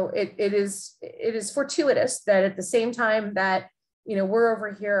 You know, it is fortuitous that at the same time that, we're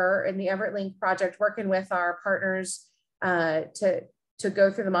over here in the Everett Link project working with our partners to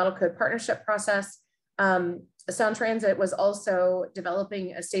go through the model code partnership process. Sound Transit was also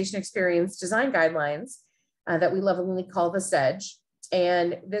developing a station experience design guidelines that we lovingly call the SEDGE.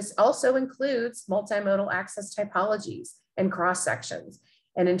 And this also includes multimodal access typologies and cross sections.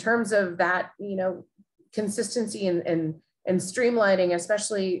 And in terms of that, consistency and streamlining,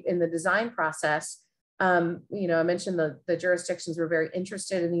 especially in the design process, I mentioned the jurisdictions were very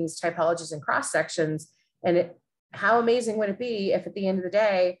interested in these typologies and cross sections. And how amazing would it be if at the end of the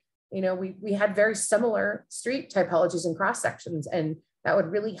day, we had very similar street typologies and cross sections, and that would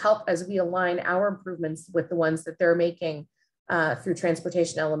really help as we align our improvements with the ones that they're making through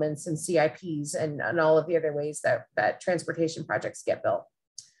transportation elements and CIPs and all of the other ways that transportation projects get built.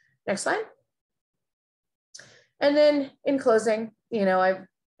 Next slide. And then in closing,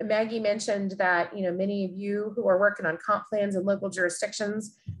 Maggie mentioned that, many of you who are working on comp plans in local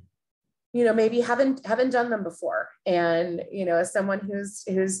jurisdictions, maybe haven't done them before. And, as someone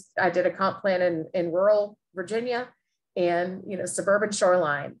I did a comp plan in rural Virginia and, suburban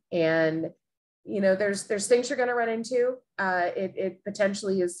shoreline, and, there's things you're going to run into. It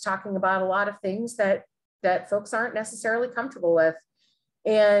potentially is talking about a lot of things that folks aren't necessarily comfortable with.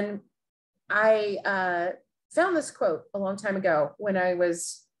 And I found this quote a long time ago when I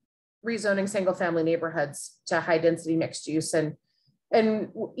was rezoning single family neighborhoods to high density mixed use. And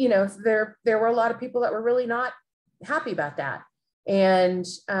there were a lot of people that were really not happy about that. And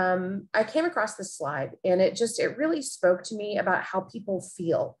I came across this slide, and it really spoke to me about how people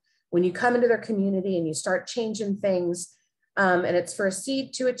feel when you come into their community and you start changing things. And it's for a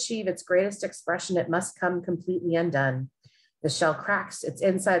seed to achieve its greatest expression, it must come completely undone. The shell cracks, its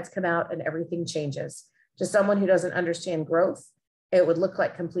insides come out, and everything changes. To someone who doesn't understand growth, it would look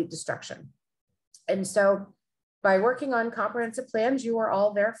like complete destruction. And so by working on comprehensive plans, you are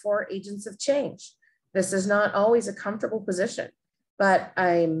all therefore agents of change. This is not always a comfortable position, but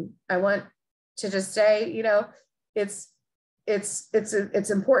I want to just say, it's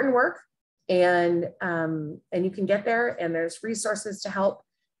important work, and you can get there, and there's resources to help,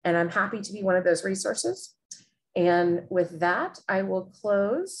 and I'm happy to be one of those resources. And with that, I will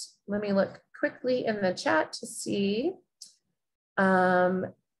close. Let me look quickly in the chat to see.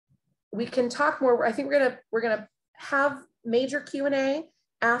 We can talk more. I think we're gonna have major Q&A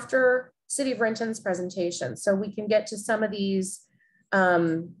after City of Renton's presentation, so we can get to some of these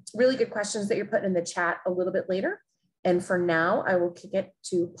really good questions that you're putting in the chat a little bit later. And for now, I will kick it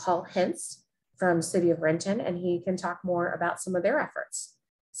to Paul Hintz from City of Renton, and he can talk more about some of their efforts.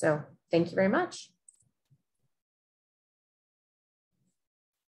 So thank you very much.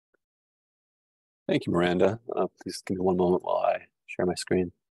 Thank you, Miranda. Please give me one moment while I share my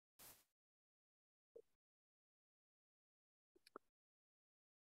screen.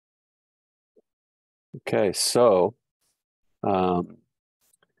 Okay, so good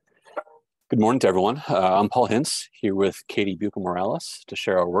morning to everyone. I'm Paul Hintz, here with Katie Bucco-Morales to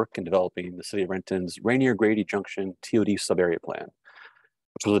share our work in developing the City of Renton's Rainier-Grady Junction TOD sub-area plan,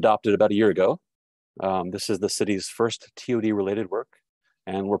 which was adopted about a year ago. This is the city's first TOD-related work,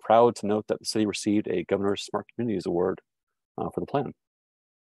 and we're proud to note that the city received a Governor's Smart Communities Award for the plan.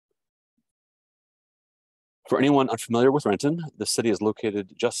 For anyone unfamiliar with Renton, the city is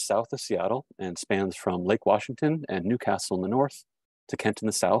located just south of Seattle and spans from Lake Washington and Newcastle in the north to Kent in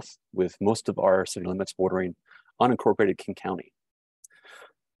the south, with most of our city limits bordering unincorporated King County.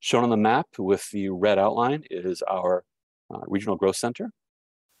 Shown on the map with the red outline is our regional growth center,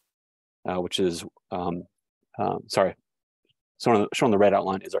 which is, shown on the red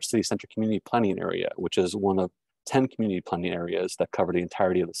outline is our city center community planning area, which is one of 10 community planning areas that cover the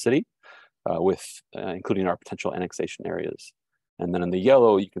entirety of the city, including our potential annexation areas. And then in the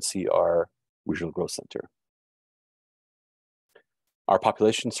yellow, you can see our regional growth center. Our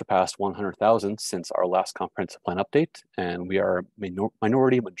population surpassed 100,000 since our last comprehensive plan update, and we are a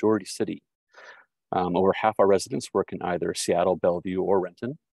minority majority city. Over half our residents work in either Seattle, Bellevue, or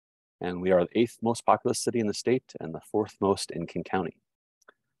Renton, and we are the 8th most populous city in the state and the 4th most in King County.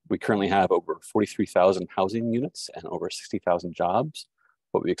 We currently have over 43,000 housing units and over 60,000 jobs,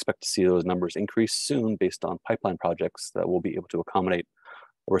 but we expect to see those numbers increase soon based on pipeline projects that will be able to accommodate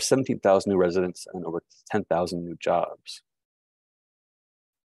over 17,000 new residents and over 10,000 new jobs.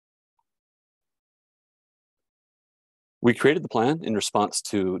 We created the plan in response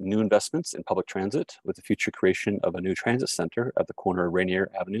to new investments in public transit with the future creation of a new transit center at the corner of Rainier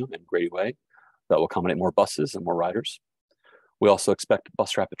Avenue and Grady Way that will accommodate more buses and more riders. We also expect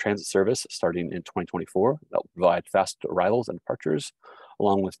bus rapid transit service starting in 2024 that will provide fast arrivals and departures,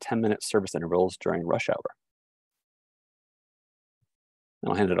 along with 10-minute service intervals during rush hour.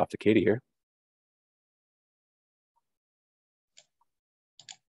 I'll hand it off to Katie here.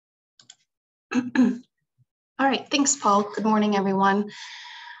 All right, thanks, Paul. Good morning, everyone.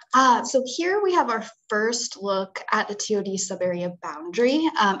 So here we have our first look at the TOD subarea boundary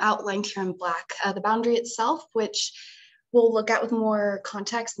outlined here in black. The boundary itself, which we'll look at with more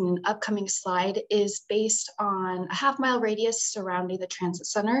context in an upcoming slide, is based on a half-mile radius surrounding the transit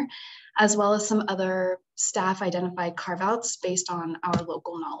center, as well as some other staff identified carve-outs based on our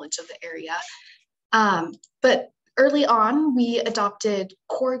local knowledge of the area. But early on, we adopted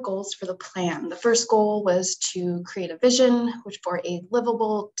core goals for the plan. The first goal was to create a vision for a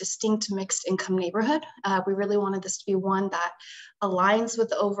livable, distinct, mixed income neighborhood. We really wanted this to be one that aligns with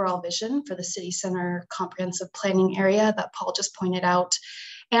the overall vision for the city center comprehensive planning area that Paul just pointed out,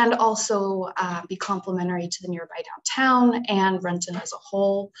 and also be complementary to the nearby downtown and Renton as a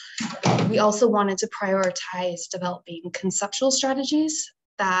whole. We also wanted to prioritize developing conceptual strategies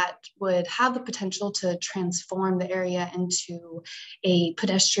that would have the potential to transform the area into a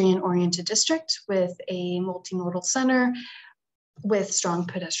pedestrian-oriented district with a multimodal center with strong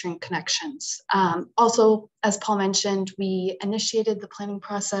pedestrian connections. Also, as Paul mentioned, we initiated the planning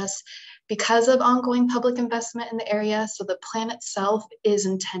process because of ongoing public investment in the area. So the plan itself is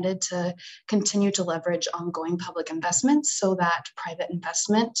intended to continue to leverage ongoing public investments so that private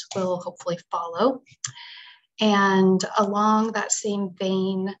investment will hopefully follow. And along that same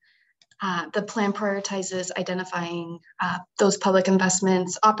vein, the plan prioritizes identifying those public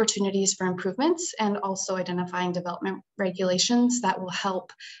investments, opportunities for improvements, and also identifying development regulations that will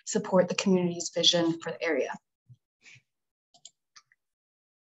help support the community's vision for the area.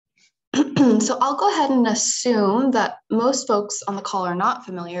 So I'll go ahead and assume that most folks on the call are not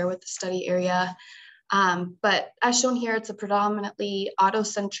familiar with the study area. But as shown here, it's a predominantly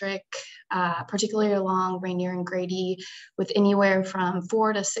auto-centric, particularly along Rainier and Grady, with anywhere from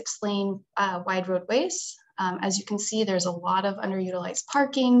 4 to 6 lane wide roadways. As you can see, there's a lot of underutilized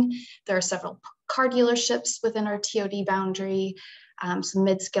parking. There are several car dealerships within our TOD boundary, some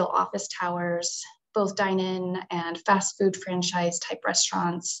mid-scale office towers, both dine-in and fast food franchise type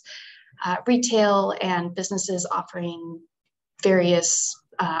restaurants, retail and businesses offering various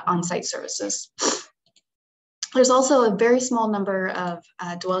on-site services. There's also a very small number of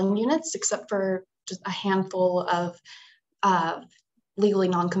dwelling units, except for just a handful of legally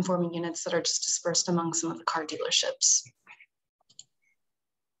non-conforming units that are just dispersed among some of the car dealerships.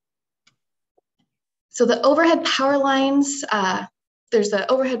 So the overhead power lines, there's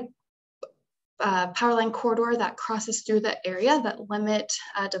the overhead power line corridor that crosses through the area that limit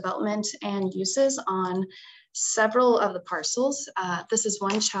development and uses on several of the parcels. This is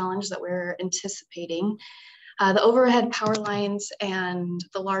one challenge that we're anticipating. The overhead power lines and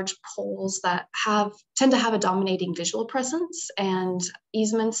the large poles that tend to have a dominating visual presence, and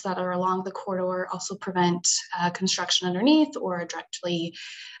easements that are along the corridor also prevent construction underneath or directly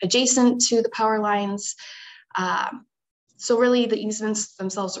adjacent to the power lines. So really the easements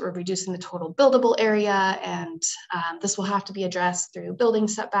themselves are reducing the total buildable area, and this will have to be addressed through building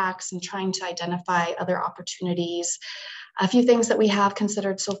setbacks and trying to identify other opportunities. A few things that we have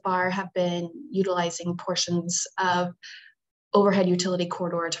considered so far have been utilizing portions of overhead utility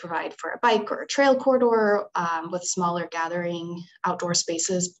corridor to provide for a bike or a trail corridor with smaller gathering outdoor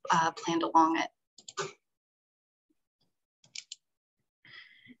spaces planned along it.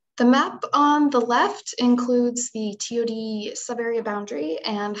 The map on the left includes the TOD subarea boundary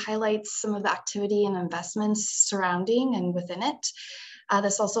and highlights some of the activity and investments surrounding and within it.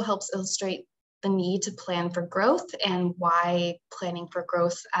 This also helps illustrate the need to plan for growth and why planning for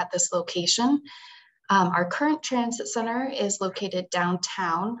growth at this location. Our current transit center is located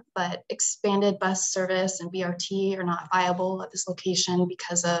downtown, but expanded bus service and BRT are not viable at this location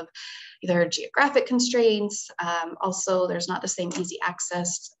because of either geographic constraints. Also, there's not the same easy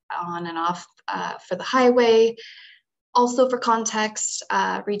access on and off for the highway. Also, for context,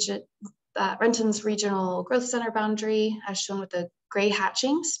 Renton's Regional Growth Center boundary, as shown with the gray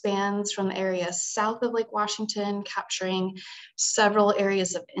hatching, spans from the area south of Lake Washington, capturing several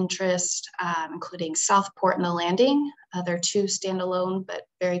areas of interest, including Southport and the Landing. They're two standalone but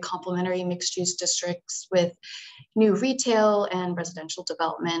very complementary mixed-use districts with new retail and residential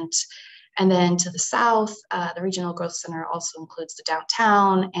development. And then to the south, the Regional Growth Center also includes the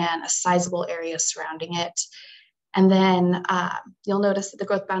downtown and a sizable area surrounding it. And then you'll notice that the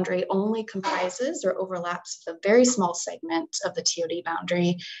growth boundary only comprises or overlaps with a very small segment of the TOD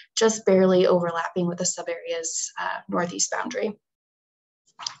boundary, just barely overlapping with the subarea's northeast boundary.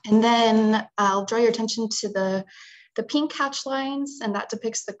 And then I'll draw your attention to the pink hatch lines, and that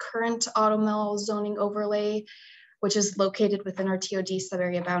depicts the current automobile zoning overlay. which is located within our TOD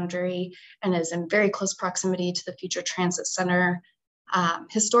sub-area boundary and is in very close proximity to the future transit center.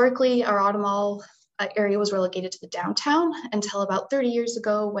 Historically, our auto mall area was relegated to the downtown until about 30 years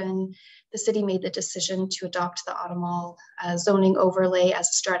ago when the city made the decision to adopt the auto mall zoning overlay as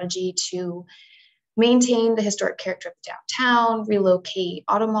a strategy to maintain the historic character of the downtown, relocate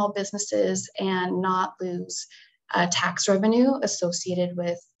auto mall businesses, and not lose tax revenue associated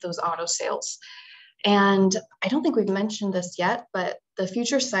with those auto sales. And I don't think we've mentioned this yet, but the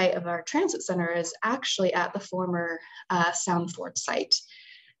future site of our transit center is actually at the former Sound Ford site.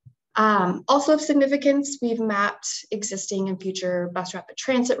 Also of significance, we've mapped existing and future bus rapid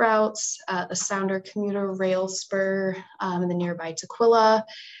transit routes, the Sounder commuter rail spur in the nearby Tukwila,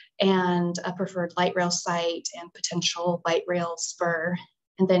 and a preferred light rail site and potential light rail spur.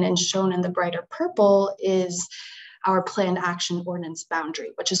 And then shown in the brighter purple is our planned action ordinance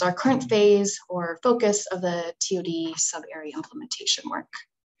boundary, which is our current phase or focus of the TOD sub-area implementation work.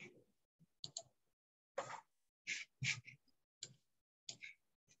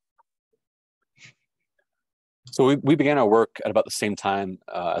 So we began our work at about the same time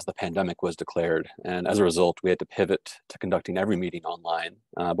as the pandemic was declared. And as a result, we had to pivot to conducting every meeting online.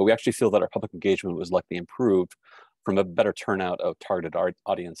 But we actually feel that our public engagement was likely improved from a better turnout of targeted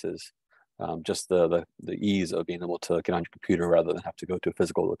audiences. Just the ease of being able to get on your computer rather than have to go to a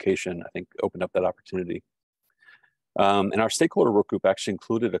physical location, I think opened up that opportunity. And our stakeholder work group actually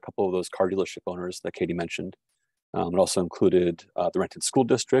included a couple of those car dealership owners that Katie mentioned. It also included the Renton School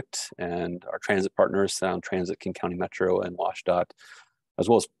District and our transit partners, Sound Transit, King County Metro, and WashDOT, as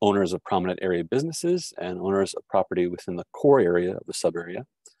well as owners of prominent area businesses and owners of property within the core area of the sub-area.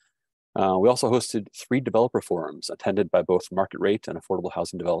 We also hosted 3 developer forums attended by both market rate and affordable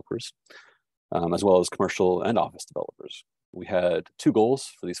housing developers, as well as commercial and office developers. We had 2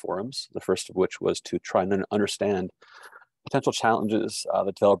 goals for these forums, the first of which was to try and understand potential challenges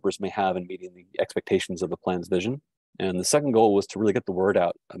that developers may have in meeting the expectations of the plan's vision. And the second goal was to really get the word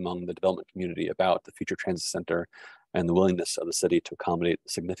out among the development community about the future transit center and the willingness of the city to accommodate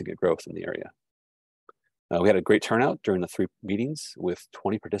significant growth in the area. We had a great turnout during the 3 meetings with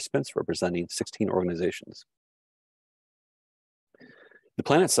 20 participants representing 16 organizations. The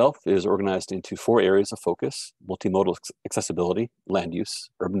plan itself is organized into 4 areas of focus: multimodal accessibility, land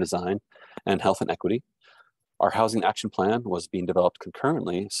use, urban design, and health and equity. Our housing action plan was being developed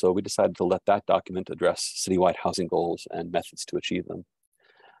concurrently, so we decided to let that document address citywide housing goals and methods to achieve them.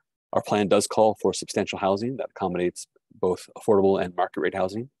 Our plan does call for substantial housing that accommodates both affordable and market rate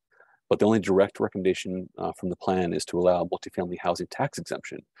housing, but the only direct recommendation from the plan is to allow multifamily housing tax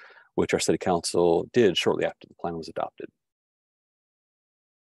exemption, which our city council did shortly after the plan was adopted.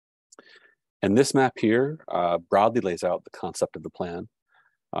 And this map here broadly lays out the concept of the plan.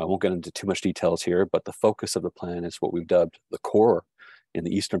 I won't get into too much details here, but the focus of the plan is what we've dubbed the core in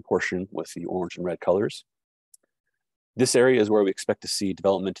the eastern portion with the orange and red colors. This area is where we expect to see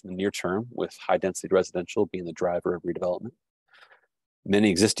development in the near term, with high density residential being the driver of redevelopment. Many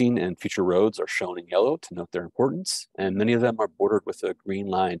existing and future roads are shown in yellow to note their importance, and many of them are bordered with a green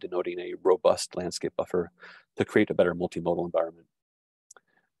line denoting a robust landscape buffer to create a better multimodal environment.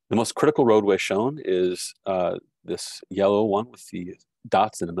 The most critical roadway shown is this yellow one with the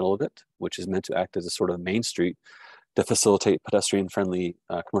dots in the middle of it, which is meant to act as a sort of main street to facilitate pedestrian-friendly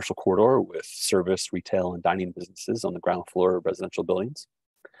commercial corridor with service, retail, and dining businesses on the ground floor of residential buildings.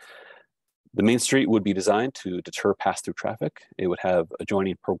 The main street would be designed to deter pass-through traffic. It would have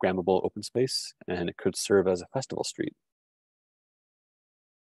adjoining programmable open space, and it could serve as a festival street.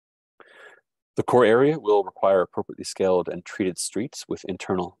 The core area will require appropriately scaled and treated streets with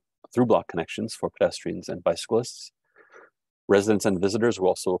internal through-block connections for pedestrians and bicyclists. Residents and visitors will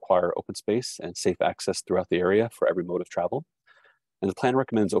also require open space and safe access throughout the area for every mode of travel. And the plan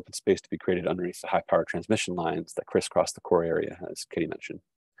recommends open space to be created underneath the high-power transmission lines that crisscross the core area, as Katie mentioned.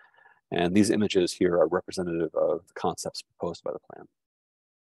 And these images here are representative of the concepts proposed by the plan.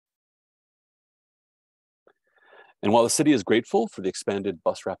 And while the city is grateful for the expanded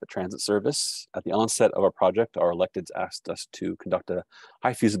bus rapid transit service, at the onset of our project, our electeds asked us to conduct a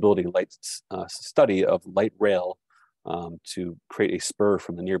high feasibility study of light rail to create a spur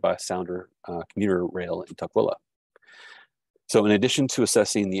from the nearby Sounder commuter rail in Tukwila. So in addition to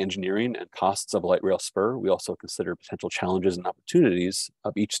assessing the engineering and costs of a light rail spur, we also consider potential challenges and opportunities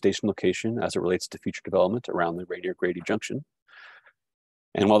of each station location as it relates to future development around the Rainier Grady Junction.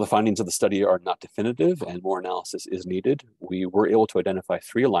 And while the findings of the study are not definitive and more analysis is needed, we were able to identify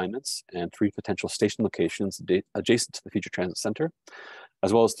 3 alignments and 3 potential station locations adjacent to the future transit center,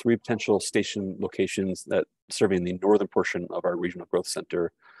 as well as 3 potential station locations that serving the northern portion of our regional growth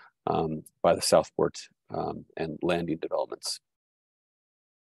center by the Southport and land use developments.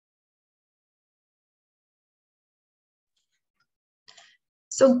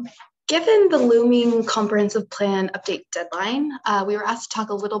 So given the looming comprehensive plan update deadline, we were asked to talk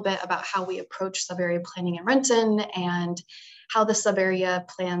a little bit about how we approach sub-area planning in Renton and how the sub-area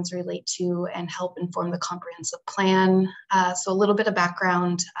plans relate to and help inform the comprehensive plan. So a little bit of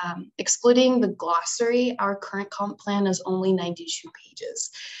background, excluding the glossary, our current comp plan is only 92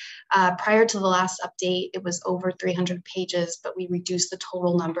 pages. Prior to the last update, it was over 300 pages, but we reduced the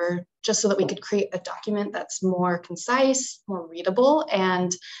total number just so that we could create a document that's more concise, more readable,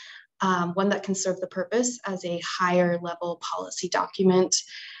 and one that can serve the purpose as a higher level policy document.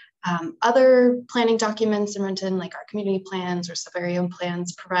 Other planning documents in Renton, like our community plans or sub-area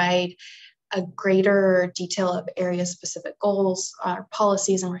plans, provide a greater detail of area specific goals, our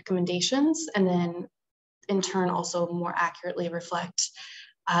policies and recommendations, and then in turn also more accurately reflect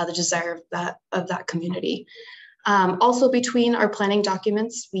the desire of that community. Also between our planning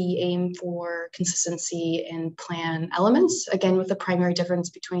documents, we aim for consistency in plan elements. Again, with the primary difference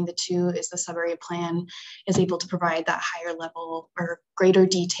between the two is the sub-area plan is able to provide that higher level or greater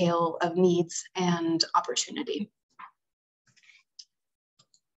detail of needs and opportunity.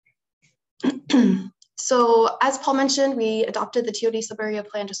 So as Paul mentioned, we adopted the TOD sub-area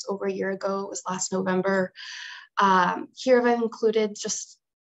plan just over a year ago. It was last November. Here I've included just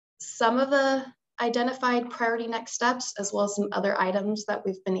some of the identified priority next steps, as well as some other items that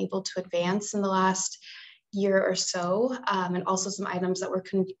we've been able to advance in the last year or so, and also some items that we're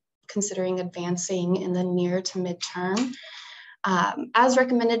considering advancing in the near to midterm. As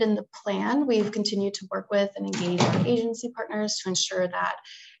recommended in the plan, we've continued to work with and engage our agency partners to ensure that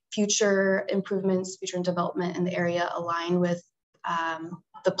future improvements, future development in the area align with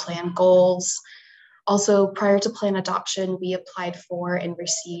the plan goals. Also, prior to plan adoption, we applied for and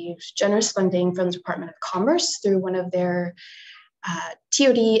received generous funding from the Department of Commerce through one of their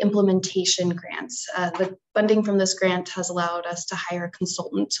TOD implementation grants. The funding from this grant has allowed us to hire a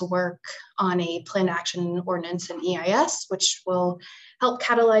consultant to work on a plan action ordinance and EIS, which will help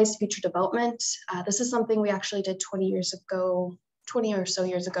catalyze future development. This is something we actually did 20 or so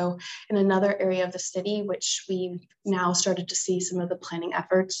years ago in another area of the city, which we now started to see some of the planning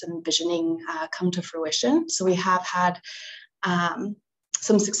efforts and visioning come to fruition. So we have had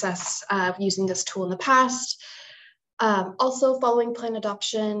some success using this tool in the past. Also, following plan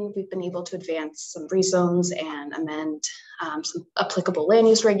adoption, we've been able to advance some rezones and amend some applicable land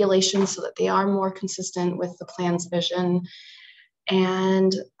use regulations so that they are more consistent with the plan's vision.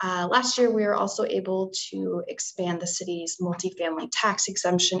 And last year, we were also able to expand the city's multifamily tax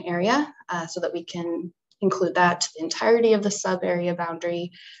exemption area so that we can include that to the entirety of the sub-area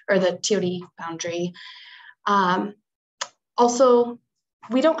boundary or the TOD boundary. Also,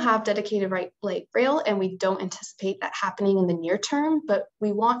 we don't have dedicated light rail, and we don't anticipate that happening in the near term, but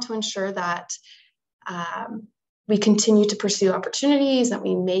we want to ensure that we continue to pursue opportunities that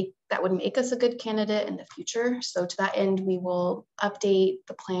would make us a good candidate in the future. So to that end, we will update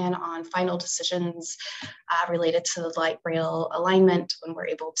the plan on final decisions related to the light rail alignment when we're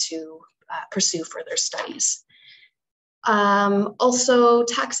able to pursue further studies. Also,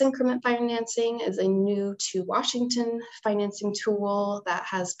 tax increment financing is a new to Washington financing tool that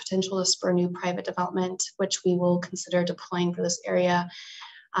has potential to spur new private development, which we will consider deploying for this area,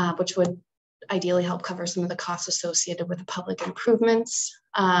 which would ideally help cover some of the costs associated with the public improvements.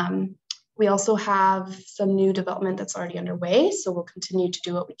 We also have some new development that's already underway, so we'll continue to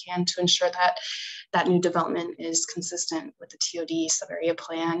do what we can to ensure that that new development is consistent with the TOD sub-area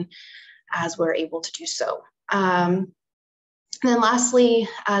plan as we're able to do so. And then lastly,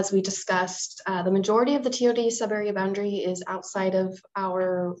 as we discussed, the majority of the TOD sub-area boundary is outside of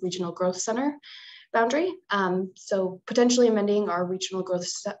our regional growth center boundary. So potentially amending our regional growth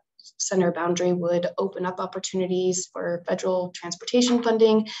center boundary would open up opportunities for federal transportation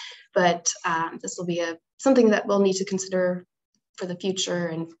funding, but this will be something that we'll need to consider for the future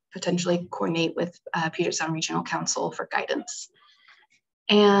and potentially coordinate with Puget Sound Regional Council for guidance.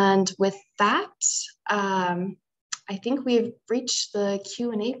 And with that, I think we've reached the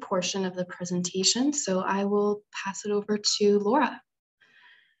Q&A portion of the presentation, so I will pass it over to Laura.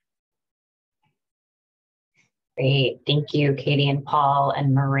 Great, thank you, Katie and Paul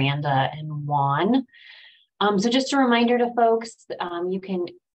and Miranda and Juan. So just a reminder to folks, you can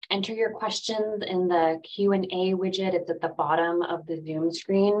enter your questions in the Q&A widget. It's at the bottom of the Zoom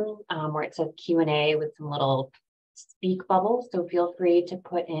screen where it says Q&A with some little speak bubbles. So feel free to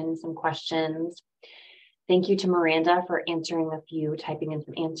put in some questions. Thank you to Miranda for answering a few, typing in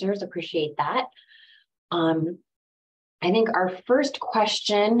some answers. Appreciate that. I think our first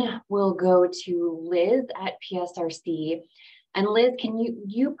question will go to Liz at PSRC. And Liz, can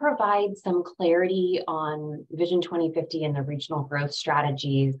you provide some clarity on Vision 2050 and the regional growth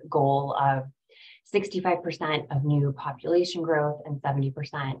strategies goal of 65% of new population growth and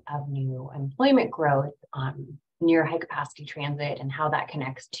 70% of new employment growth near high capacity transit, and how that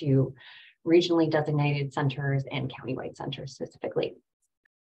connects to regionally designated centers and countywide centers specifically?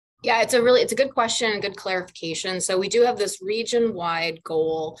 Yeah, it's a good question and good clarification. So we do have this region-wide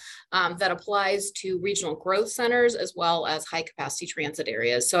goal that applies to regional growth centers as well as high capacity transit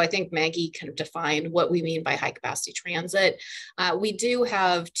areas. So I think Maggie kind of defined what we mean by high capacity transit. We do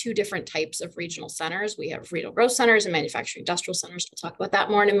have two different types of regional centers. We have regional growth centers and manufacturing industrial centers. We'll talk about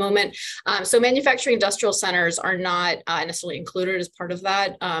that more in a moment. So manufacturing industrial centers are not necessarily included as part of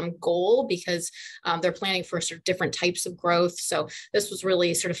that goal because they're planning for sort of different types of growth. So this was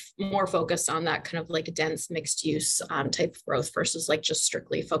really sort of more focused on that kind of like a dense mixed use type of growth versus like just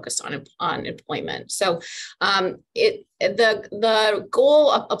strictly focused on employment. So the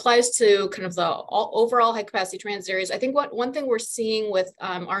goal applies to kind of the overall high capacity transit areas. I think one thing we're seeing with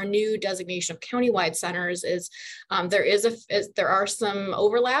our new designation of countywide centers is there are some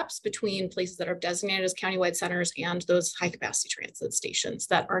overlaps between places that are designated as countywide centers and those high capacity transit stations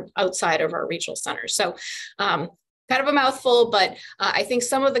that are outside of our regional centers. So kind of a mouthful, but I think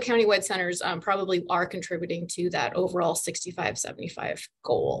some of the countywide centers probably are contributing to that overall 65-75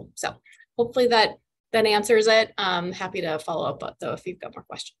 goal. So hopefully that answers it. I'm happy to follow up though if you've got more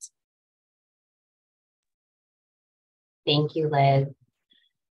questions. Thank you, Liz.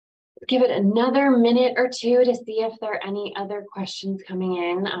 Give it another minute or two to see if there are any other questions coming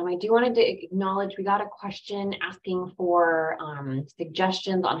in. I do want to acknowledge we got a question asking for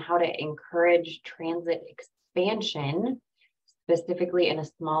suggestions on how to encourage transit expansion, specifically in a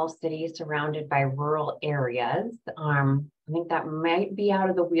small city surrounded by rural areas. I think that might be out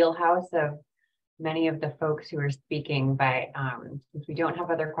of the wheelhouse of many of the folks who are speaking, but since we don't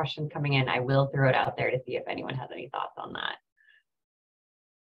have other questions coming in, I will throw it out there to see if anyone has any thoughts on that.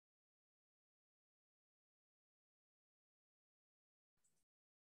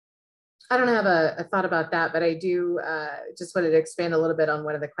 I don't have a thought about that, but I do just wanted to expand a little bit on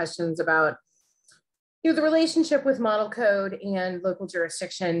one of the questions about the relationship with model code and local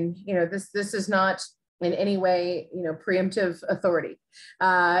jurisdiction. This is not in any way, preemptive authority.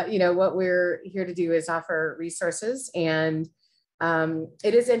 What we're here to do is offer resources, and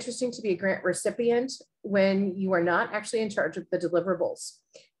it is interesting to be a grant recipient when you are not actually in charge of the deliverables.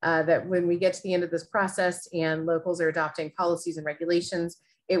 That when we get to the end of this process and locals are adopting policies and regulations,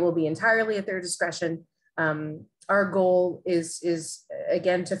 it will be entirely at their discretion. Our goal is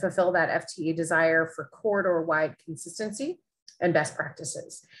again to fulfill that FTA desire for corridor-wide consistency and best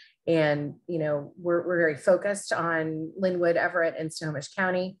practices. And we're very focused on Linwood, Everett, and Snohomish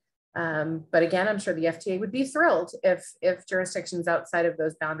County. But again, I'm sure the FTA would be thrilled if jurisdictions outside of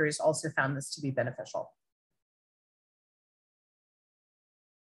those boundaries also found this to be beneficial.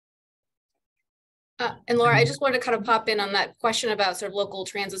 And Laura, I just wanted to kind of pop in on that question about sort of local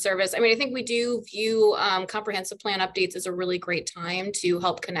transit service. I mean, I think we do view comprehensive plan updates as a really great time to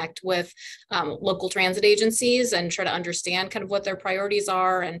help connect with local transit agencies and try to understand kind of what their priorities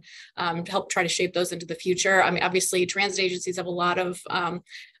are and help try to shape those into the future. I mean, obviously transit agencies have a lot of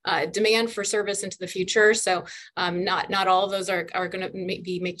demand for service into the future. So not all of those are going to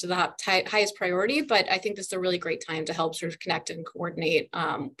make to the highest priority, but I think this is a really great time to help sort of connect and coordinate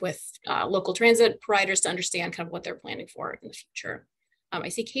with local transit providers to understand kind of what they're planning for in the future. I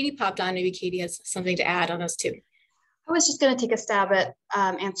see Katie popped on. Maybe Katie has something to add on this too. I was just going to take a stab at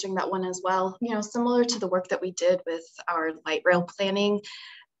answering that one as well. Similar to the work that we did with our light rail planning,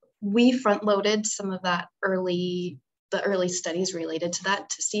 we front loaded some of that early studies related to that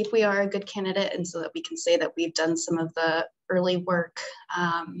to see if we are a good candidate, and so that we can say that we've done some of the early work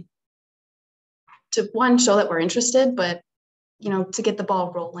to one, show that we're interested, but to get the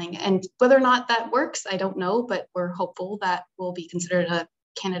ball rolling. And whether or not that works, I don't know, but we're hopeful that we'll be considered a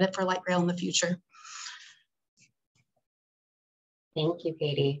candidate for light rail in the future. Thank you,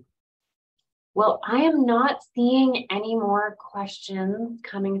 Katie. Well, I am not seeing any more questions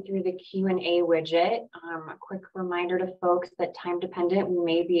coming through the Q&A widget. A quick reminder to folks that time dependent, we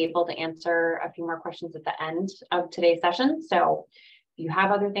may be able to answer a few more questions at the end of today's session. So if you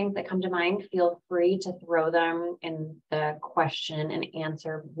have other things that come to mind, feel free to throw them in the question and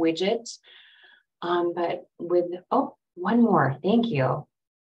answer widget. But with, one more, thank you.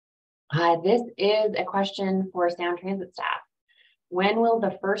 This is a question for Sound Transit staff. When will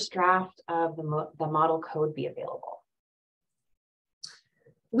the first draft of the model code be available?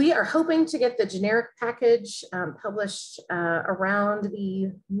 We are hoping to get the generic package published around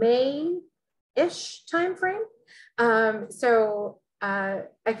the May-ish timeframe. So I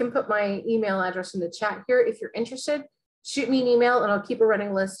can put my email address in the chat here. If you're interested, shoot me an email and I'll keep a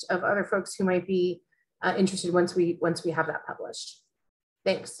running list of other folks who might be interested once we have that published.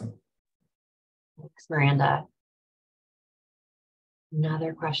 Thanks. Thanks, Miranda.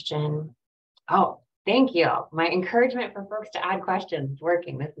 Another question. Oh, thank you. My encouragement for folks to add questions is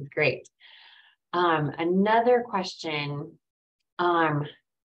working. This is great. Another question. Can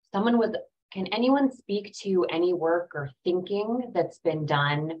anyone speak to any work or thinking that's been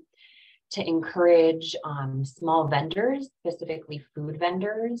done to encourage small vendors, specifically food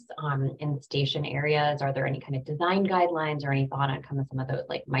vendors in station areas? Are there any kind of design guidelines or any thought on kind of some of those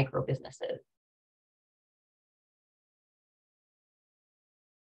like micro businesses?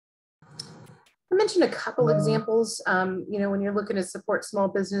 I mentioned a couple examples. You know, when you're looking to support small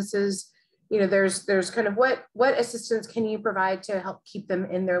businesses, you know, there's kind of what assistance can you provide to help keep them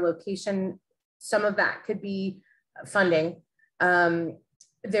in their location? Some of that could be funding.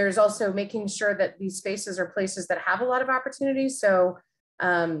 There's also making sure that these spaces are places that have a lot of opportunities. So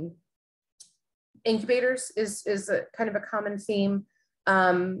incubators is a kind of a common theme,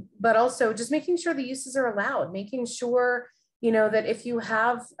 but also just making sure the uses are allowed, making sure, you know, that if you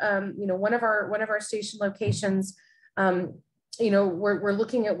have, you know, one of our station locations, you know, we're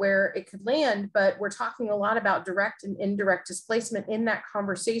looking at where it could land, but we're talking a lot about direct and indirect displacement in that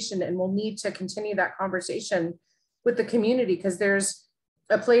conversation, and we'll need to continue that conversation with the community, because there's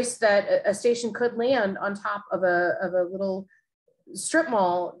a place that a station could land on top of a little strip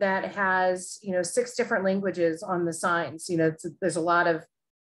mall that has, you know, 6 different languages on the signs. You know, there's a lot of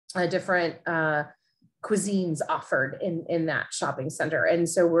different cuisines offered in that shopping center. And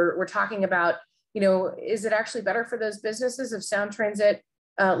so we're talking about, you know, is it actually better for those businesses if Sound Transit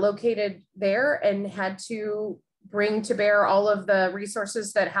located there and had to bring to bear all of the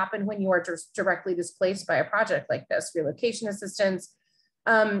resources that happen when you are just directly displaced by a project like this, relocation assistance?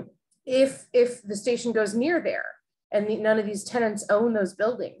 If the station goes near there and none of these tenants own those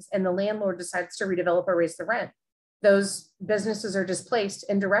buildings and the landlord decides to redevelop or raise the rent, those businesses are displaced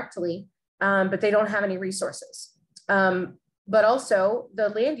indirectly, but they don't have any resources. But also the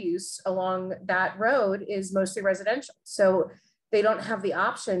land use along that road is mostly residential. So they don't have the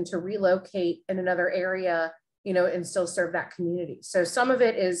option to relocate in another area, you know, and still serve that community. So some of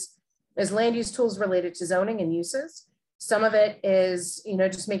it is land use tools related to zoning and uses. Some of it is, you know,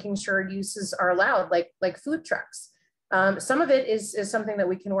 just making sure uses are allowed, like food trucks. Some of it is something that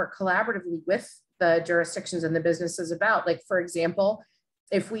we can work collaboratively with the jurisdictions and the businesses about. Like, for example,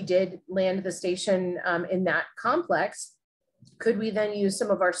 if we did land the station in that complex, could we then use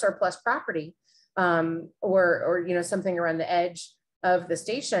some of our surplus property or you know, something around the edge of the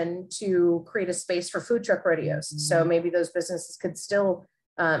station to create a space for food truck rodeos? So maybe those businesses could still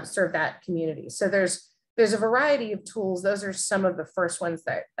serve that community. So there's a variety of tools. Those are some of the first ones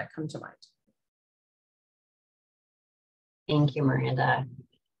that come to mind. Thank you, Miranda.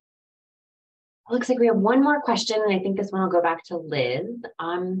 It looks like we have one more question, and I think this one will go back to Liz.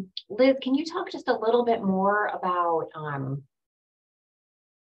 Liz, can you talk just a little bit more about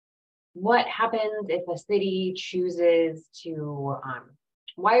what happens if a city chooses to,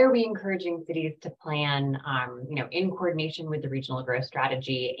 why are we encouraging cities to plan, you know, in coordination with the regional growth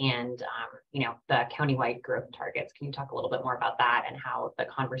strategy and, you know, the countywide growth targets? Can you talk a little bit more about that and how the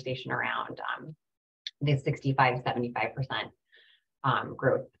conversation around the 65–75%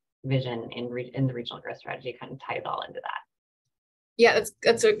 growth vision in the regional growth strategy kind of ties all into that? Yeah,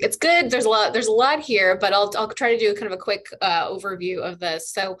 it's good. There's a lot here, but I'll try to do kind of a quick overview of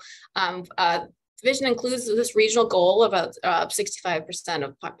this. So vision includes this regional goal of 65%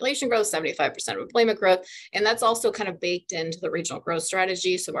 of population growth, 75% of employment growth, and that's also kind of baked into the regional growth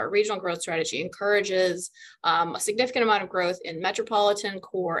strategy. So our regional growth strategy encourages a significant amount of growth in metropolitan,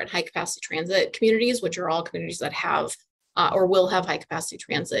 core, and high capacity transit communities, which are all communities that have or will have high capacity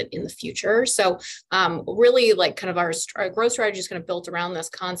transit in the future. So really, like, kind of our growth strategy is kind of built around this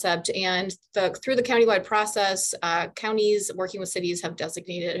concept. And through the countywide process, counties working with cities have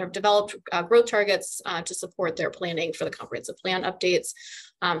developed growth targets to support their planning for the comprehensive plan updates.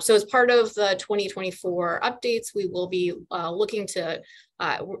 So as part of the 2024 updates, we will be looking to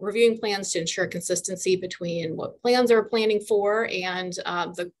reviewing plans to ensure consistency between what plans are planning for and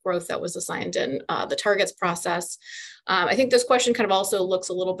the growth that was assigned in the targets process. I think this question kind of also looks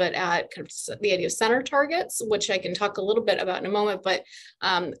a little bit at kind of the idea of center targets, which I can talk a little bit about in a moment. But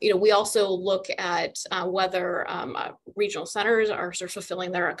you know, we also look at whether regional centers are sort of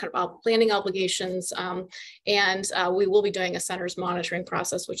fulfilling their kind of planning obligations, and we will be doing a centers monitoring process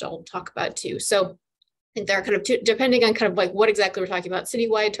process, which I'll talk about too. So I think they're kind of depending on kind of like what exactly we're talking about,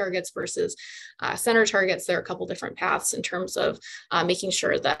 citywide targets versus center targets. There are a couple different paths in terms of making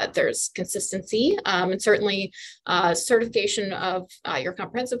sure that there's consistency, and certainly certification of your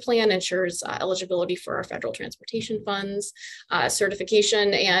comprehensive plan ensures eligibility for our federal transportation funds.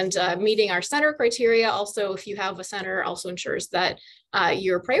 Certification and meeting our center criteria also, if you have a center, also ensures that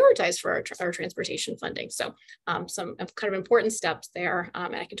you're prioritized for our transportation funding. So some kind of important steps there,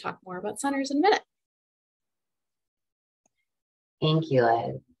 and I can talk more about centers in a minute. Thank you,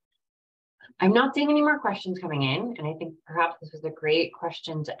 Liz. I'm not seeing any more questions coming in, and I think perhaps this was a great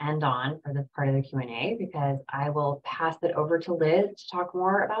question to end on for this part of the Q&A, because I will pass it over to Liz to talk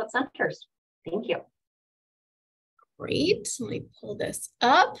more about centers. Thank you. Great. Let me pull this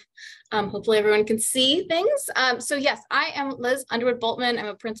up. Hopefully everyone can see things. So yes, I am Liz Underwood-Boltman. I'm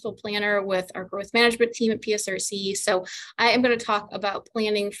a principal planner with our growth management team at PSRC. So I am going to talk about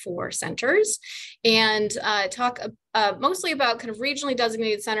planning for centers and talk mostly about kind of regionally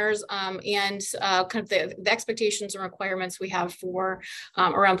designated centers and kind of the expectations and requirements we have for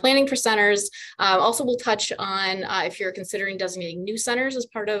around planning for centers. Also, we'll touch on if you're considering designating new centers as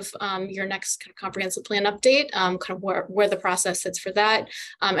part of your next kind of comprehensive plan update, kind of where the process sits for that,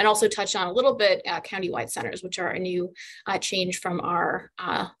 and also touch on a little bit countywide centers, which are a new change from our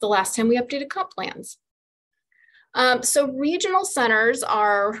the last time we updated comp plans. So regional centers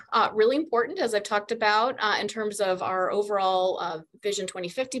are really important, as I've talked about, in terms of our overall Vision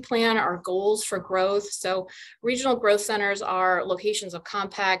 2050 plan, our goals for growth. So regional growth centers are locations of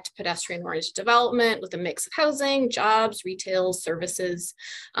compact pedestrian-oriented development with a mix of housing, jobs, retail, services,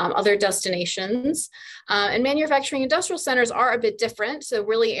 other destinations. And manufacturing industrial centers are a bit different. So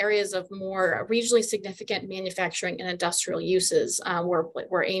really areas of more regionally significant manufacturing and industrial uses.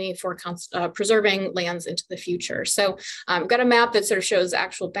 We're aiming for preserving lands into the future. So I've got a map that sort of shows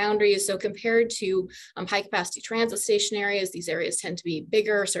actual boundaries. So compared to high capacity transit station areas, these areas tend to be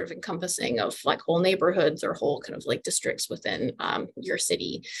bigger, sort of encompassing of like whole neighborhoods or whole kind of like districts within your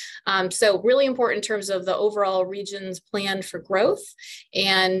city. So really important in terms of the overall region's plan for growth.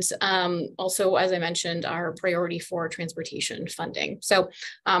 And also, as I mentioned, our priority for transportation funding. So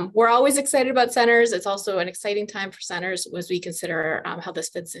we're always excited about centers. It's also an exciting time for centers as we consider how this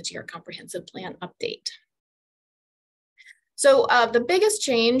fits into your comprehensive plan update. So the biggest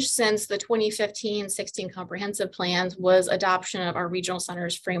change since the 2015-16 comprehensive plans was adoption of our regional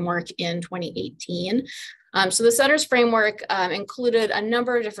centers framework in 2018. So the centers framework included a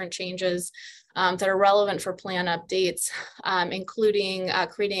number of different changes that are relevant for plan updates, including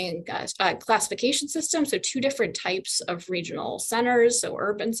creating a classification system. So 2 different types of regional centers, so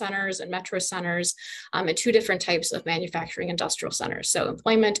urban centers and metro centers, and 2 different types of manufacturing industrial centers. So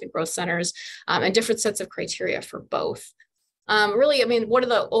employment and growth centers, and different sets of criteria for both. Really, I mean, one of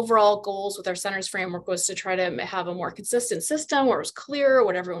the overall goals with our centers framework was to try to have a more consistent system where it was clear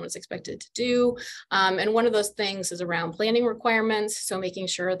what everyone was expected to do. And one of those things is around planning requirements. So making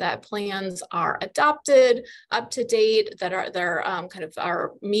sure that plans are adopted, up to date, that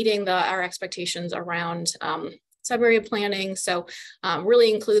are meeting our expectations around sub-area planning. So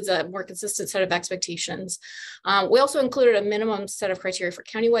really includes a more consistent set of expectations. We also included a minimum set of criteria for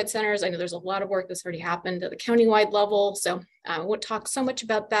countywide centers. I know there's a lot of work that's already happened at the countywide level, so I won't talk so much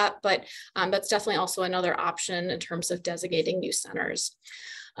about that, but that's definitely also another option in terms of designating new centers.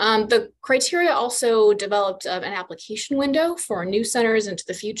 The criteria also developed an application window for new centers into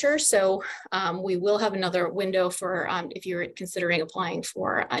the future. So we will have another window for if you're considering applying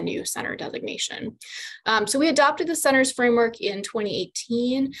for a new center designation. So we adopted the centers framework in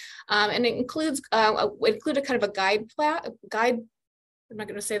 2018, and it included kind of a guide. I'm not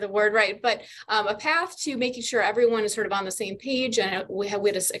going to say the word right, but a path to making sure everyone is sort of on the same page, and we had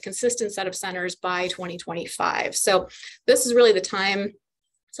a consistent set of centers by 2025. So this is really the time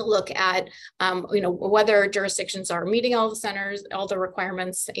to look at, whether jurisdictions are meeting all the centers, all the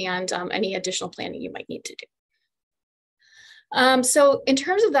requirements, and any additional planning you might need to do. So in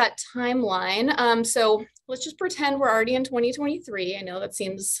terms of that timeline, so let's just pretend we're already in 2023. I know that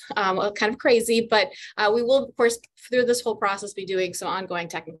seems kind of crazy, but we will, of course, through this whole process, be doing some ongoing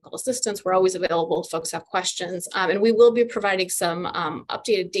technical assistance. We're always available if folks have questions, and we will be providing some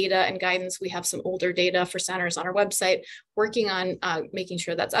updated data and guidance. We have some older data for centers on our website, working on making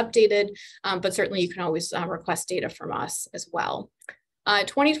sure that's updated, but certainly you can always request data from us as well.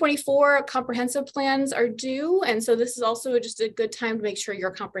 2024 comprehensive plans are due, and so this is also just a good time to make sure your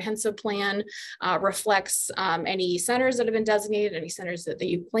comprehensive plan reflects any centers that have been designated, any centers that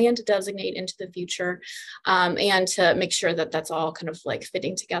you plan to designate into the future, and to make sure that that's all kind of like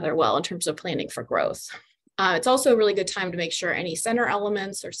fitting together well in terms of planning for growth. It's also a really good time to make sure any center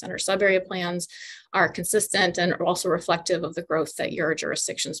elements or center sub-area plans are consistent and are also reflective of the growth that your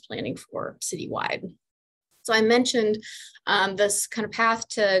jurisdiction is planning for citywide. So I mentioned this kind of path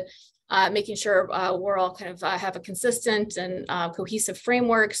to making sure we're all kind of have a consistent and cohesive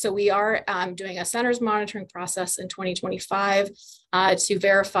framework. So we are doing a centers monitoring process in 2025 to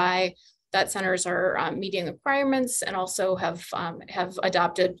verify that centers are meeting the requirements and also have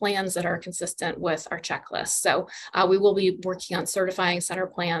adopted plans that are consistent with our checklist. So we will be working on certifying center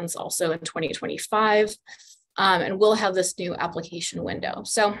plans also in 2025, and we'll have this new application window.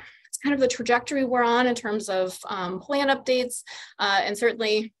 So it's kind of the trajectory we're on in terms of plan updates, and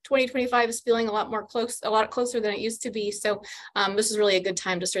certainly 2025 is feeling a lot closer than it used to be. So this is really a good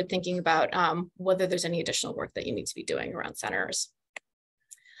time to start thinking about whether there's any additional work that you need to be doing around centers.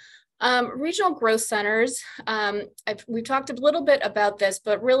 Regional growth centers, we've talked a little bit about this,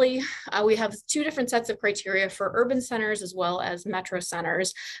 but really we have two different sets of criteria for urban centers as well as metro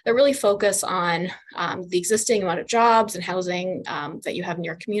centers that really focus on the existing amount of jobs and housing that you have in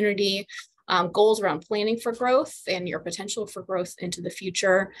your community, goals around planning for growth and your potential for growth into the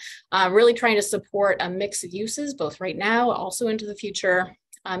future, really trying to support a mix of uses, both right now, also into the future,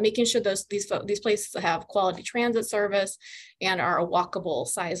 making sure these places have quality transit service and are a walkable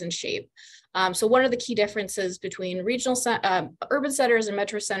size and shape. So one of the key differences between regional urban centers and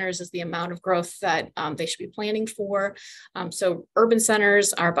metro centers is the amount of growth that they should be planning for. So urban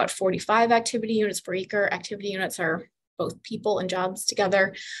centers are about 45 activity units per acre. Activity units are both people and jobs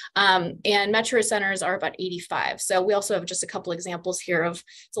together. And metro centers are about 85. So we also have just a couple examples here of,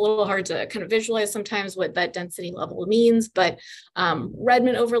 it's a little hard to kind of visualize sometimes what that density level means, but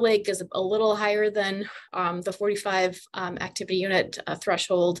Redmond Overlake is a little higher than the 45 activity unit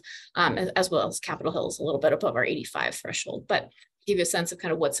threshold, as well as Capitol Hill is a little bit above our 85 threshold, but give you a sense of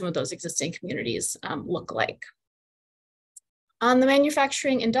kind of what some of those existing communities look like. On the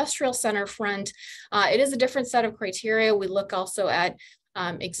manufacturing industrial center front, it is a different set of criteria. We look also at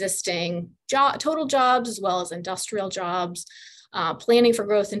existing total jobs as well as industrial jobs, planning for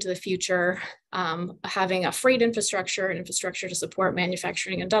growth into the future, having a freight infrastructure and infrastructure to support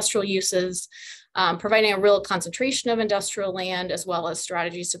manufacturing industrial uses, providing a real concentration of industrial land, as well as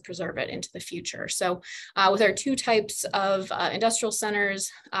strategies to preserve it into the future. So with our two types of industrial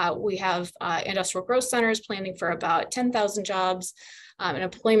centers, we have industrial growth centers planning for about 10,000 jobs, and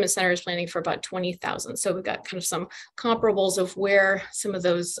employment centers planning for about 20,000. So we've got kind of some comparables of where some of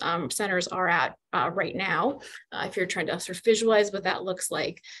those centers are at right now, if you're trying to sort of visualize what that looks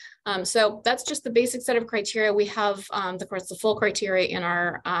like. So that's just the basic set of criteria. We have, of course, the full criteria in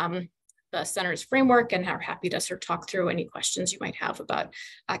our the center's framework, and are happy to sort of talk through any questions you might have about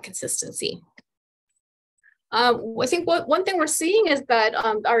consistency. I think one thing we're seeing is that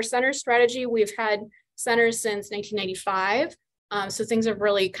our center strategy, we've had centers since 1995. So things are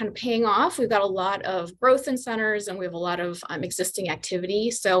really kind of paying off. We've got a lot of growth in centers and we have a lot of existing activity.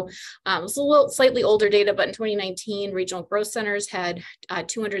 So it's a little slightly older data, but in 2019, regional growth centers had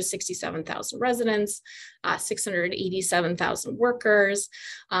 267,000 residents, 687,000 workers,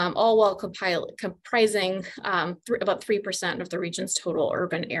 all while comprising about 3% of the region's total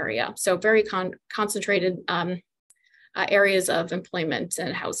urban area. So very concentrated areas of employment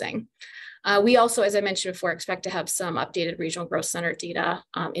and housing. We also, as I mentioned before, expect to have some updated regional growth center data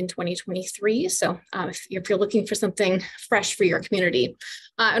in 2023. So if you're looking for something fresh for your community,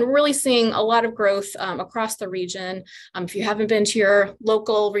 and we're really seeing a lot of growth across the region. If you haven't been to your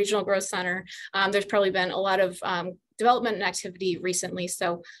local regional growth center, there's probably been a lot of development and activity recently.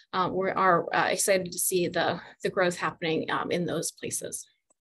 So we are excited to see the growth happening in those places.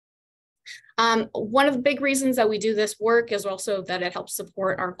 One of the big reasons that we do this work is also that it helps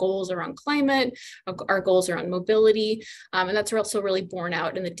support our goals around climate, our goals around mobility, and that's also really borne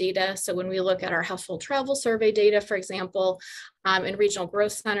out in the data. So when we look at our household travel survey data, for example, in regional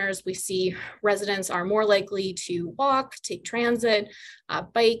growth centers, we see residents are more likely to walk, take transit,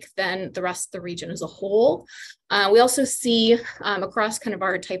 bike than the rest of the region as a whole. We also see across kind of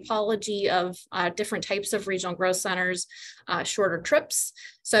our typology of different types of regional growth centers, shorter trips.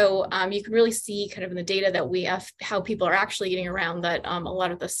 So you can really see kind of in the data that we have how people are actually getting around, that a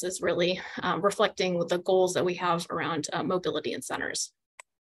lot of this is really reflecting the goals that we have around mobility in centers.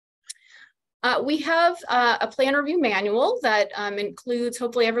 We have a plan review manual that includes,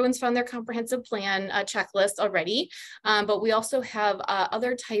 hopefully everyone's found their comprehensive plan checklist already, but we also have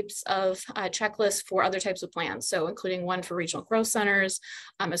other types of checklists for other types of plans. So including one for regional growth centers,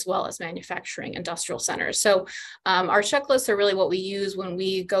 as well as manufacturing industrial centers. So our checklists are really what we use when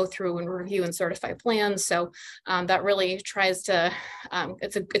we go through and review and certify plans. So that really tries to,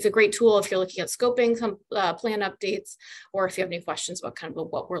 it's a great tool if you're looking at scoping some plan updates, or if you have any questions about kind of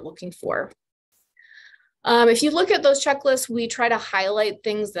what we're looking for. If you look at those checklists, we try to highlight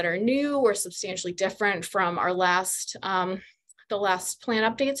things that are new or substantially different from our last, the last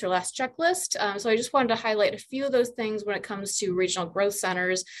plan updates or last checklist. So I just wanted to highlight a few of those things when it comes to regional growth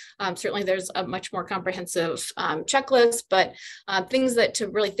centers. Certainly there's a much more comprehensive checklist, but things that to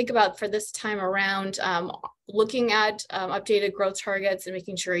really think about for this time around, looking at updated growth targets and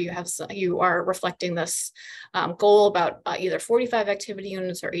making sure you are reflecting this goal about either 45 activity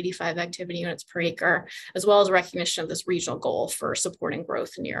units or 85 activity units per acre, as well as recognition of this regional goal for supporting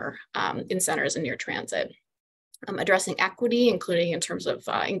growth near in centers and near transit. Addressing equity, including in terms of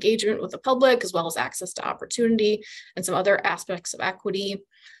engagement with the public, as well as access to opportunity and some other aspects of equity.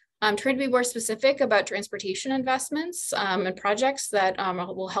 Trying to be more specific about transportation investments and projects that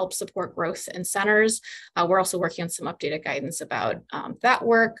will help support growth in centers. We're also working on some updated guidance about that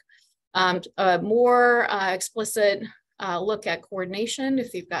work. A more explicit look at coordination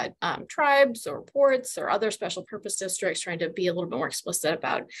if you've got tribes or ports or other special purpose districts, trying to be a little bit more explicit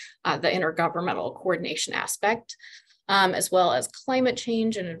about the intergovernmental coordination aspect, as well as climate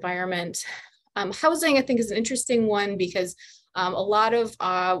change and environment. Housing, I think, is an interesting one because we have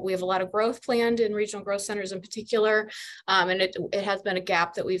a lot of growth planned in regional growth centers in particular, and it has been a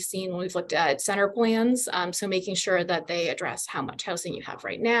gap that we've seen when we've looked at center plans. So making sure that they address how much housing you have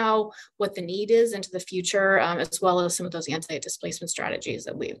right now, what the need is into the future, as well as some of those anti-displacement strategies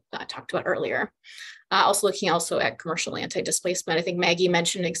that we talked about earlier. Also looking at commercial anti-displacement. I think Maggie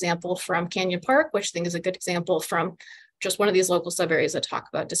mentioned an example from Canyon Park, which I think is a good example from just one of these local subareas that talk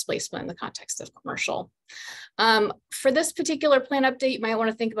about displacement in the context of commercial. For this particular plan update, you might want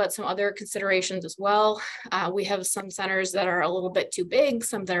to think about some other considerations as well. We have some centers that are a little bit too big,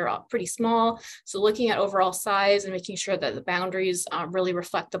 some that are pretty small. So looking at overall size and making sure that the boundaries really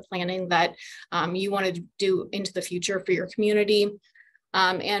reflect the planning that you want to do into the future for your community.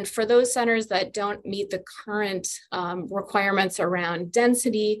 And for those centers that don't meet the current requirements around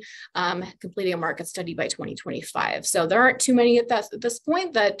density, completing a market study by 2025. So there aren't too many at this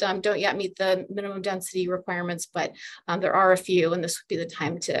point that don't yet meet the minimum density requirements, but there are a few, and this would be the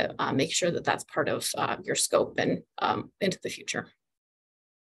time to make sure that that's part of your scope and into the future.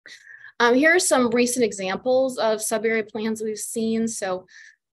 Here are some recent examples of subarea plans we've seen. So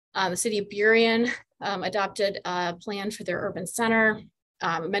the city of Burien adopted a plan for their urban center.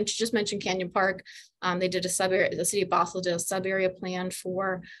 Just mentioned Canyon Park. They did a sub-area, the city of Bothell did a sub-area plan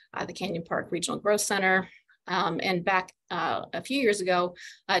for the Canyon Park Regional Growth Center. And back a few years ago,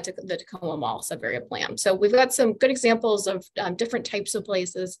 took the Tacoma Mall sub-area plan. So we've got some good examples of different types of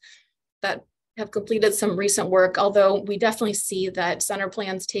places that have completed some recent work, although we definitely see that center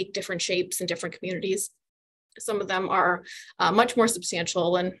plans take different shapes in different communities. Some of them are much more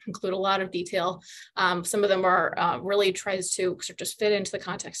substantial and include a lot of detail. Some of them are really tries to sort of just fit into the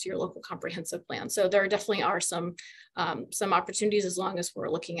context of your local comprehensive plan. So there definitely are some opportunities as long as we're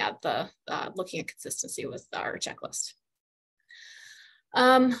looking at consistency with our checklist.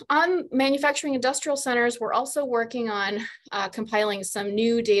 On manufacturing industrial centers, we're also working on compiling some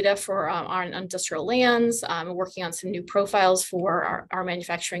new data for our industrial lands, working on some new profiles for our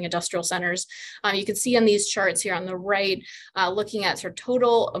manufacturing industrial centers. You can see on these charts here on the right, looking at sort of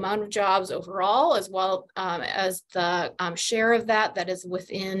total amount of jobs overall, as well as the share of that is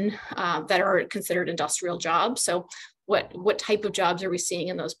within, that are considered industrial jobs. So what type of jobs are we seeing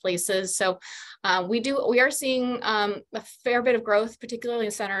in those places? So we are seeing a fair bit of growth, particularly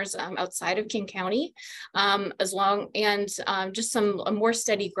in centers outside of King County, just some more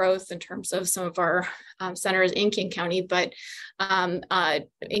steady growth in terms of some of our centers in King County, but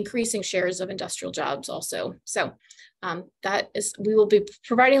increasing shares of industrial jobs also. So we will be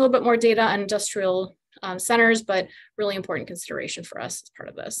providing a little bit more data on industrial centers, but really important consideration for us as part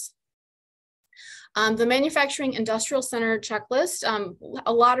of this. The manufacturing industrial center checklist,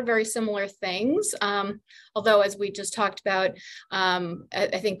 a lot of very similar things, although as we just talked about,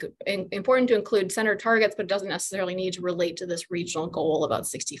 I think important to include center targets, but it doesn't necessarily need to relate to this regional goal about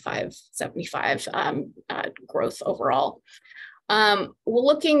 65, 75 growth overall. We're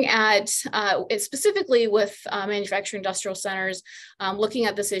looking at, specifically with manufacturing industrial centers, looking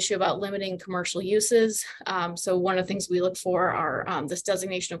at this issue about limiting commercial uses. So one of the things we look for are this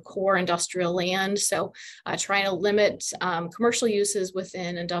designation of core industrial land. So trying to limit commercial uses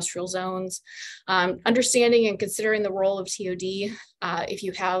within industrial zones, understanding and considering the role of TOD. If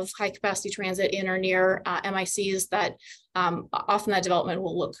you have high capacity transit in or near MICs, that often that development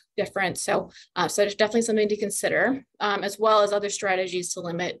will look different. So there's definitely something to consider, as well as other strategies to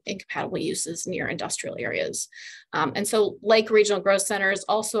limit incompatible uses near industrial areas. And so like regional growth centers,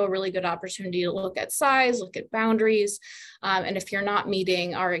 also a really good opportunity to look at size, look at boundaries. And if you're not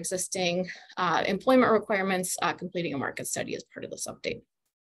meeting our existing employment requirements, completing a market study as part of this update.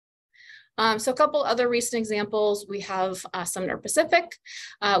 So a couple other recent examples, we have Sumner Pacific.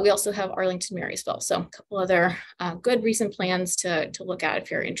 We also have Arlington Marysville. So a couple other good recent plans to look at if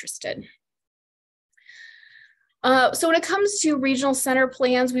you're interested. So when it comes to regional center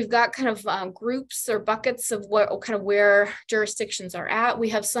plans, we've got kind of groups or buckets of where jurisdictions are at. We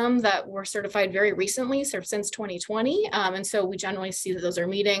have some that were certified very recently, sort of since 2020. And so we generally see that those are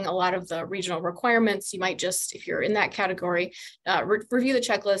meeting a lot of the regional requirements. You might just, if you're in that category, review the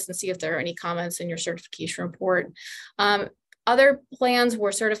checklist and see if there are any comments in your certification report. Other plans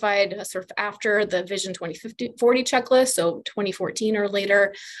were certified sort of after the Vision 2040 checklist, so 2014 or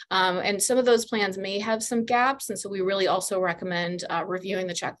later. And some of those plans may have some gaps. And so we really also recommend reviewing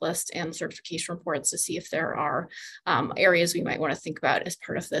the checklist and certification reports to see if there are areas we might want to think about as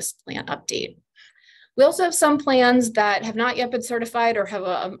part of this plan update. We also have some plans that have not yet been certified or have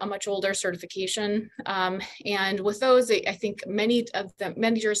a much older certification. And with those, I think many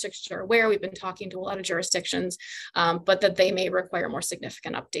jurisdictions are aware, we've been talking to a lot of jurisdictions, but that they may require more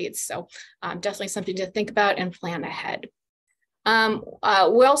significant updates. So definitely something to think about and plan ahead.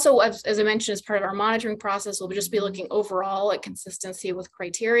 We also, as I mentioned, as part of our monitoring process, we'll just be looking overall at consistency with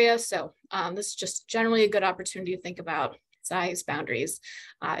criteria. So this is just generally a good opportunity to think about size, boundaries,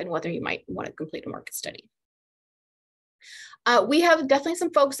 and whether you might want to complete a market study. We have definitely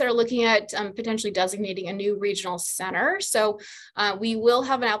some folks that are looking at potentially designating a new regional center. So we will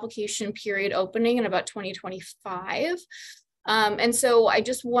have an application period opening in about 2025. And so I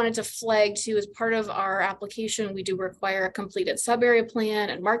just wanted to flag too, as part of our application, we do require a completed sub-area plan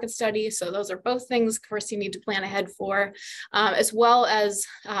and market study. So those are both things, of course, you need to plan ahead for, as well as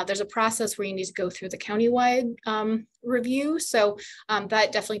there's a process where you need to go through the countywide review. So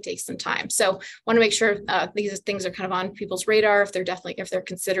that definitely takes some time. So want to make sure these things are kind of on people's radar if they're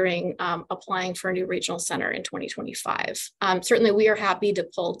considering applying for a new regional center in 2025. Certainly we are happy to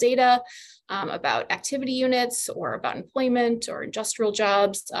pull data about activity units or about employment or industrial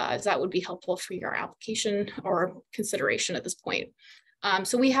jobs, as that would be helpful for your application or consideration at this point.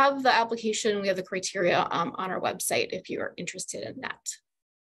 So we have the application, we have the criteria on our website if you are interested in that.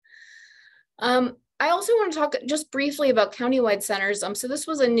 I also want to talk just briefly about countywide centers. So this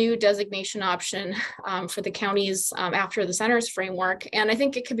was a new designation option for the counties after the centers framework. And I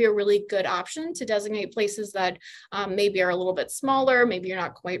think it could be a really good option to designate places that maybe are a little bit smaller, maybe you're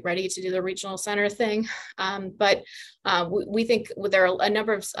not quite ready to do the regional center thing. But we think there are a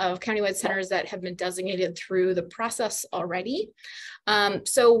number of countywide centers that have been designated through the process already.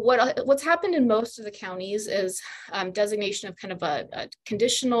 So what's happened in most of the counties is designation of kind of a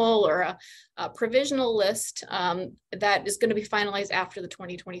conditional or a provisional list that is going to be finalized after the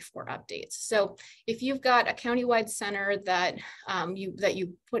 2024 updates. So if you've got a countywide center that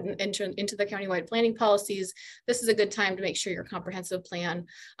you put into the countywide planning policies, this is a good time to make sure your comprehensive plan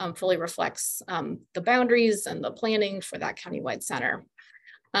fully reflects the boundaries and the planning for that countywide center.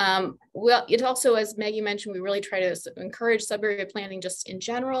 Well, it also, as Maggie mentioned, we really try to encourage sub-area planning just in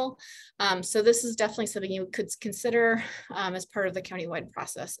general. So this is definitely something you could consider as part of the countywide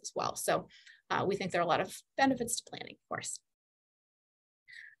process as well. So we think there are a lot of benefits to planning, of course.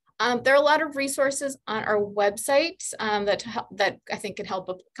 There are a lot of resources on our website that I think could help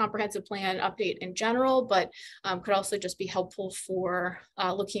a comprehensive plan update in general, but could also just be helpful for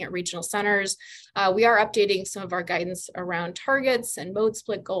looking at regional centers. We are updating some of our guidance around targets and mode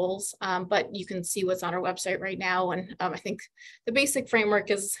split goals, but you can see what's on our website right now. And I think the basic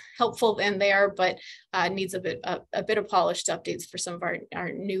framework is helpful in there, but needs a bit of polished updates for some of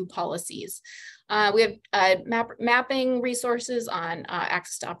our new policies. We have mapping resources on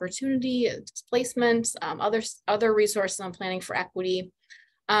access to opportunity, displacement, other resources on planning for equity.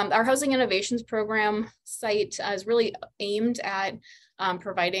 Our Housing Innovations Program site is really aimed at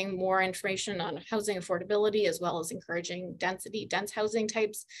providing more information on housing affordability, as well as encouraging dense housing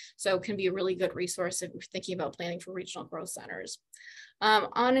types. So it can be a really good resource if you're thinking about planning for regional growth centers.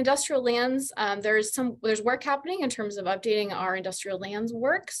 On industrial lands, there's work happening in terms of updating our industrial lands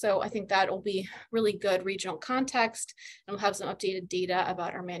work. So I think that will be really good regional context, and we'll have some updated data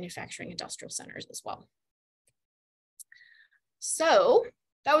about our manufacturing industrial centers as well. So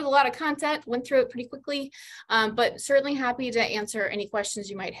that was a lot of content, went through it pretty quickly, but certainly happy to answer any questions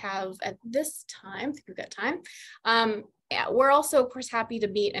you might have at this time. I think we've got time. Yeah, we're also, of course, happy to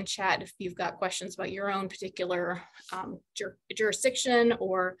meet and chat if you've got questions about your own particular jurisdiction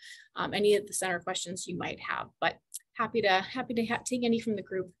or any of the center questions you might have. But happy to take any from the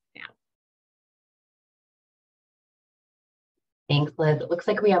group now. Thanks, Liz. It looks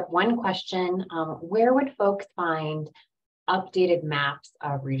like we have one question. Where would folks find updated maps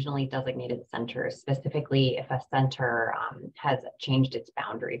of regionally designated centers, specifically if a center has changed its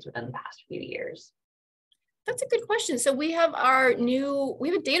boundaries within the past few years? That's a good question. So we have a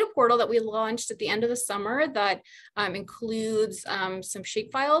data portal that we launched at the end of the summer that includes some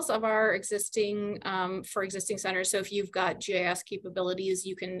shapefiles of our existing centers. So if you've got GIS capabilities,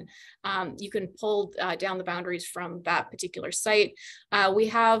 you can pull down the boundaries from that particular site. We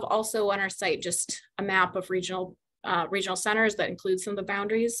have also on our site just a map of regional centers that includes some of the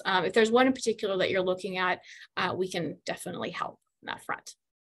boundaries. If there's one in particular that you're looking at, we can definitely help on that front,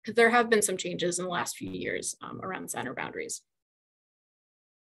 because there have been some changes in the last few years around center boundaries.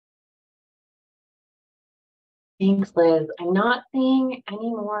 Thanks, Liz. I'm not seeing any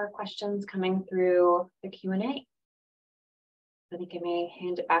more questions coming through the Q&A. I think I may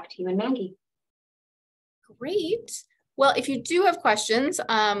hand it back to you and Maggie. Great. Well, if you do have questions,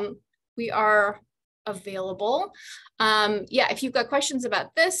 we are available. Yeah, if you've got questions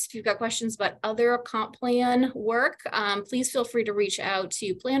about this, if you've got questions about other comp plan work, please feel free to reach out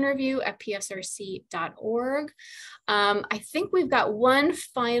to planreview@psrc.org. I think we've got one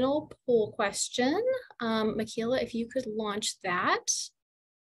final poll question. Michaela, if you could launch that.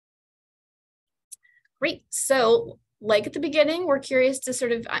 Great. So like at the beginning, we're curious to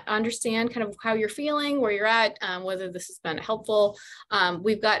sort of understand kind of how you're feeling, where you're at, whether this has been helpful.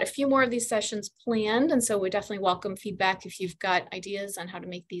 We've got a few more of these sessions planned, and so we definitely welcome feedback if you've got ideas on how to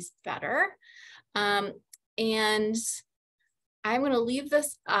make these better. And I'm going to leave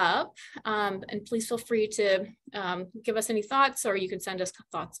this up, and please feel free to give us any thoughts, or you can send us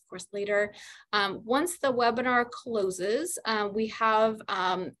thoughts, of course, later. Once the webinar closes, we have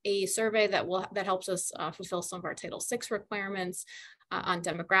a survey that helps us fulfill some of our Title VI requirements on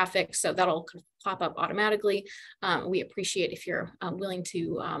demographics, so that'll pop up automatically. We appreciate if you're willing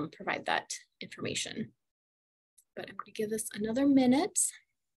to provide that information. But I'm going to give this another minute.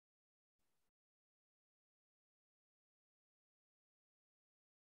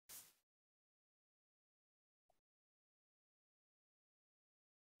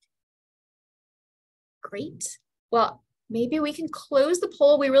 Great. Well, maybe we can close the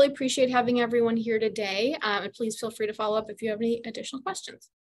poll. We really appreciate having everyone here today. And please feel free to follow up if you have any additional questions.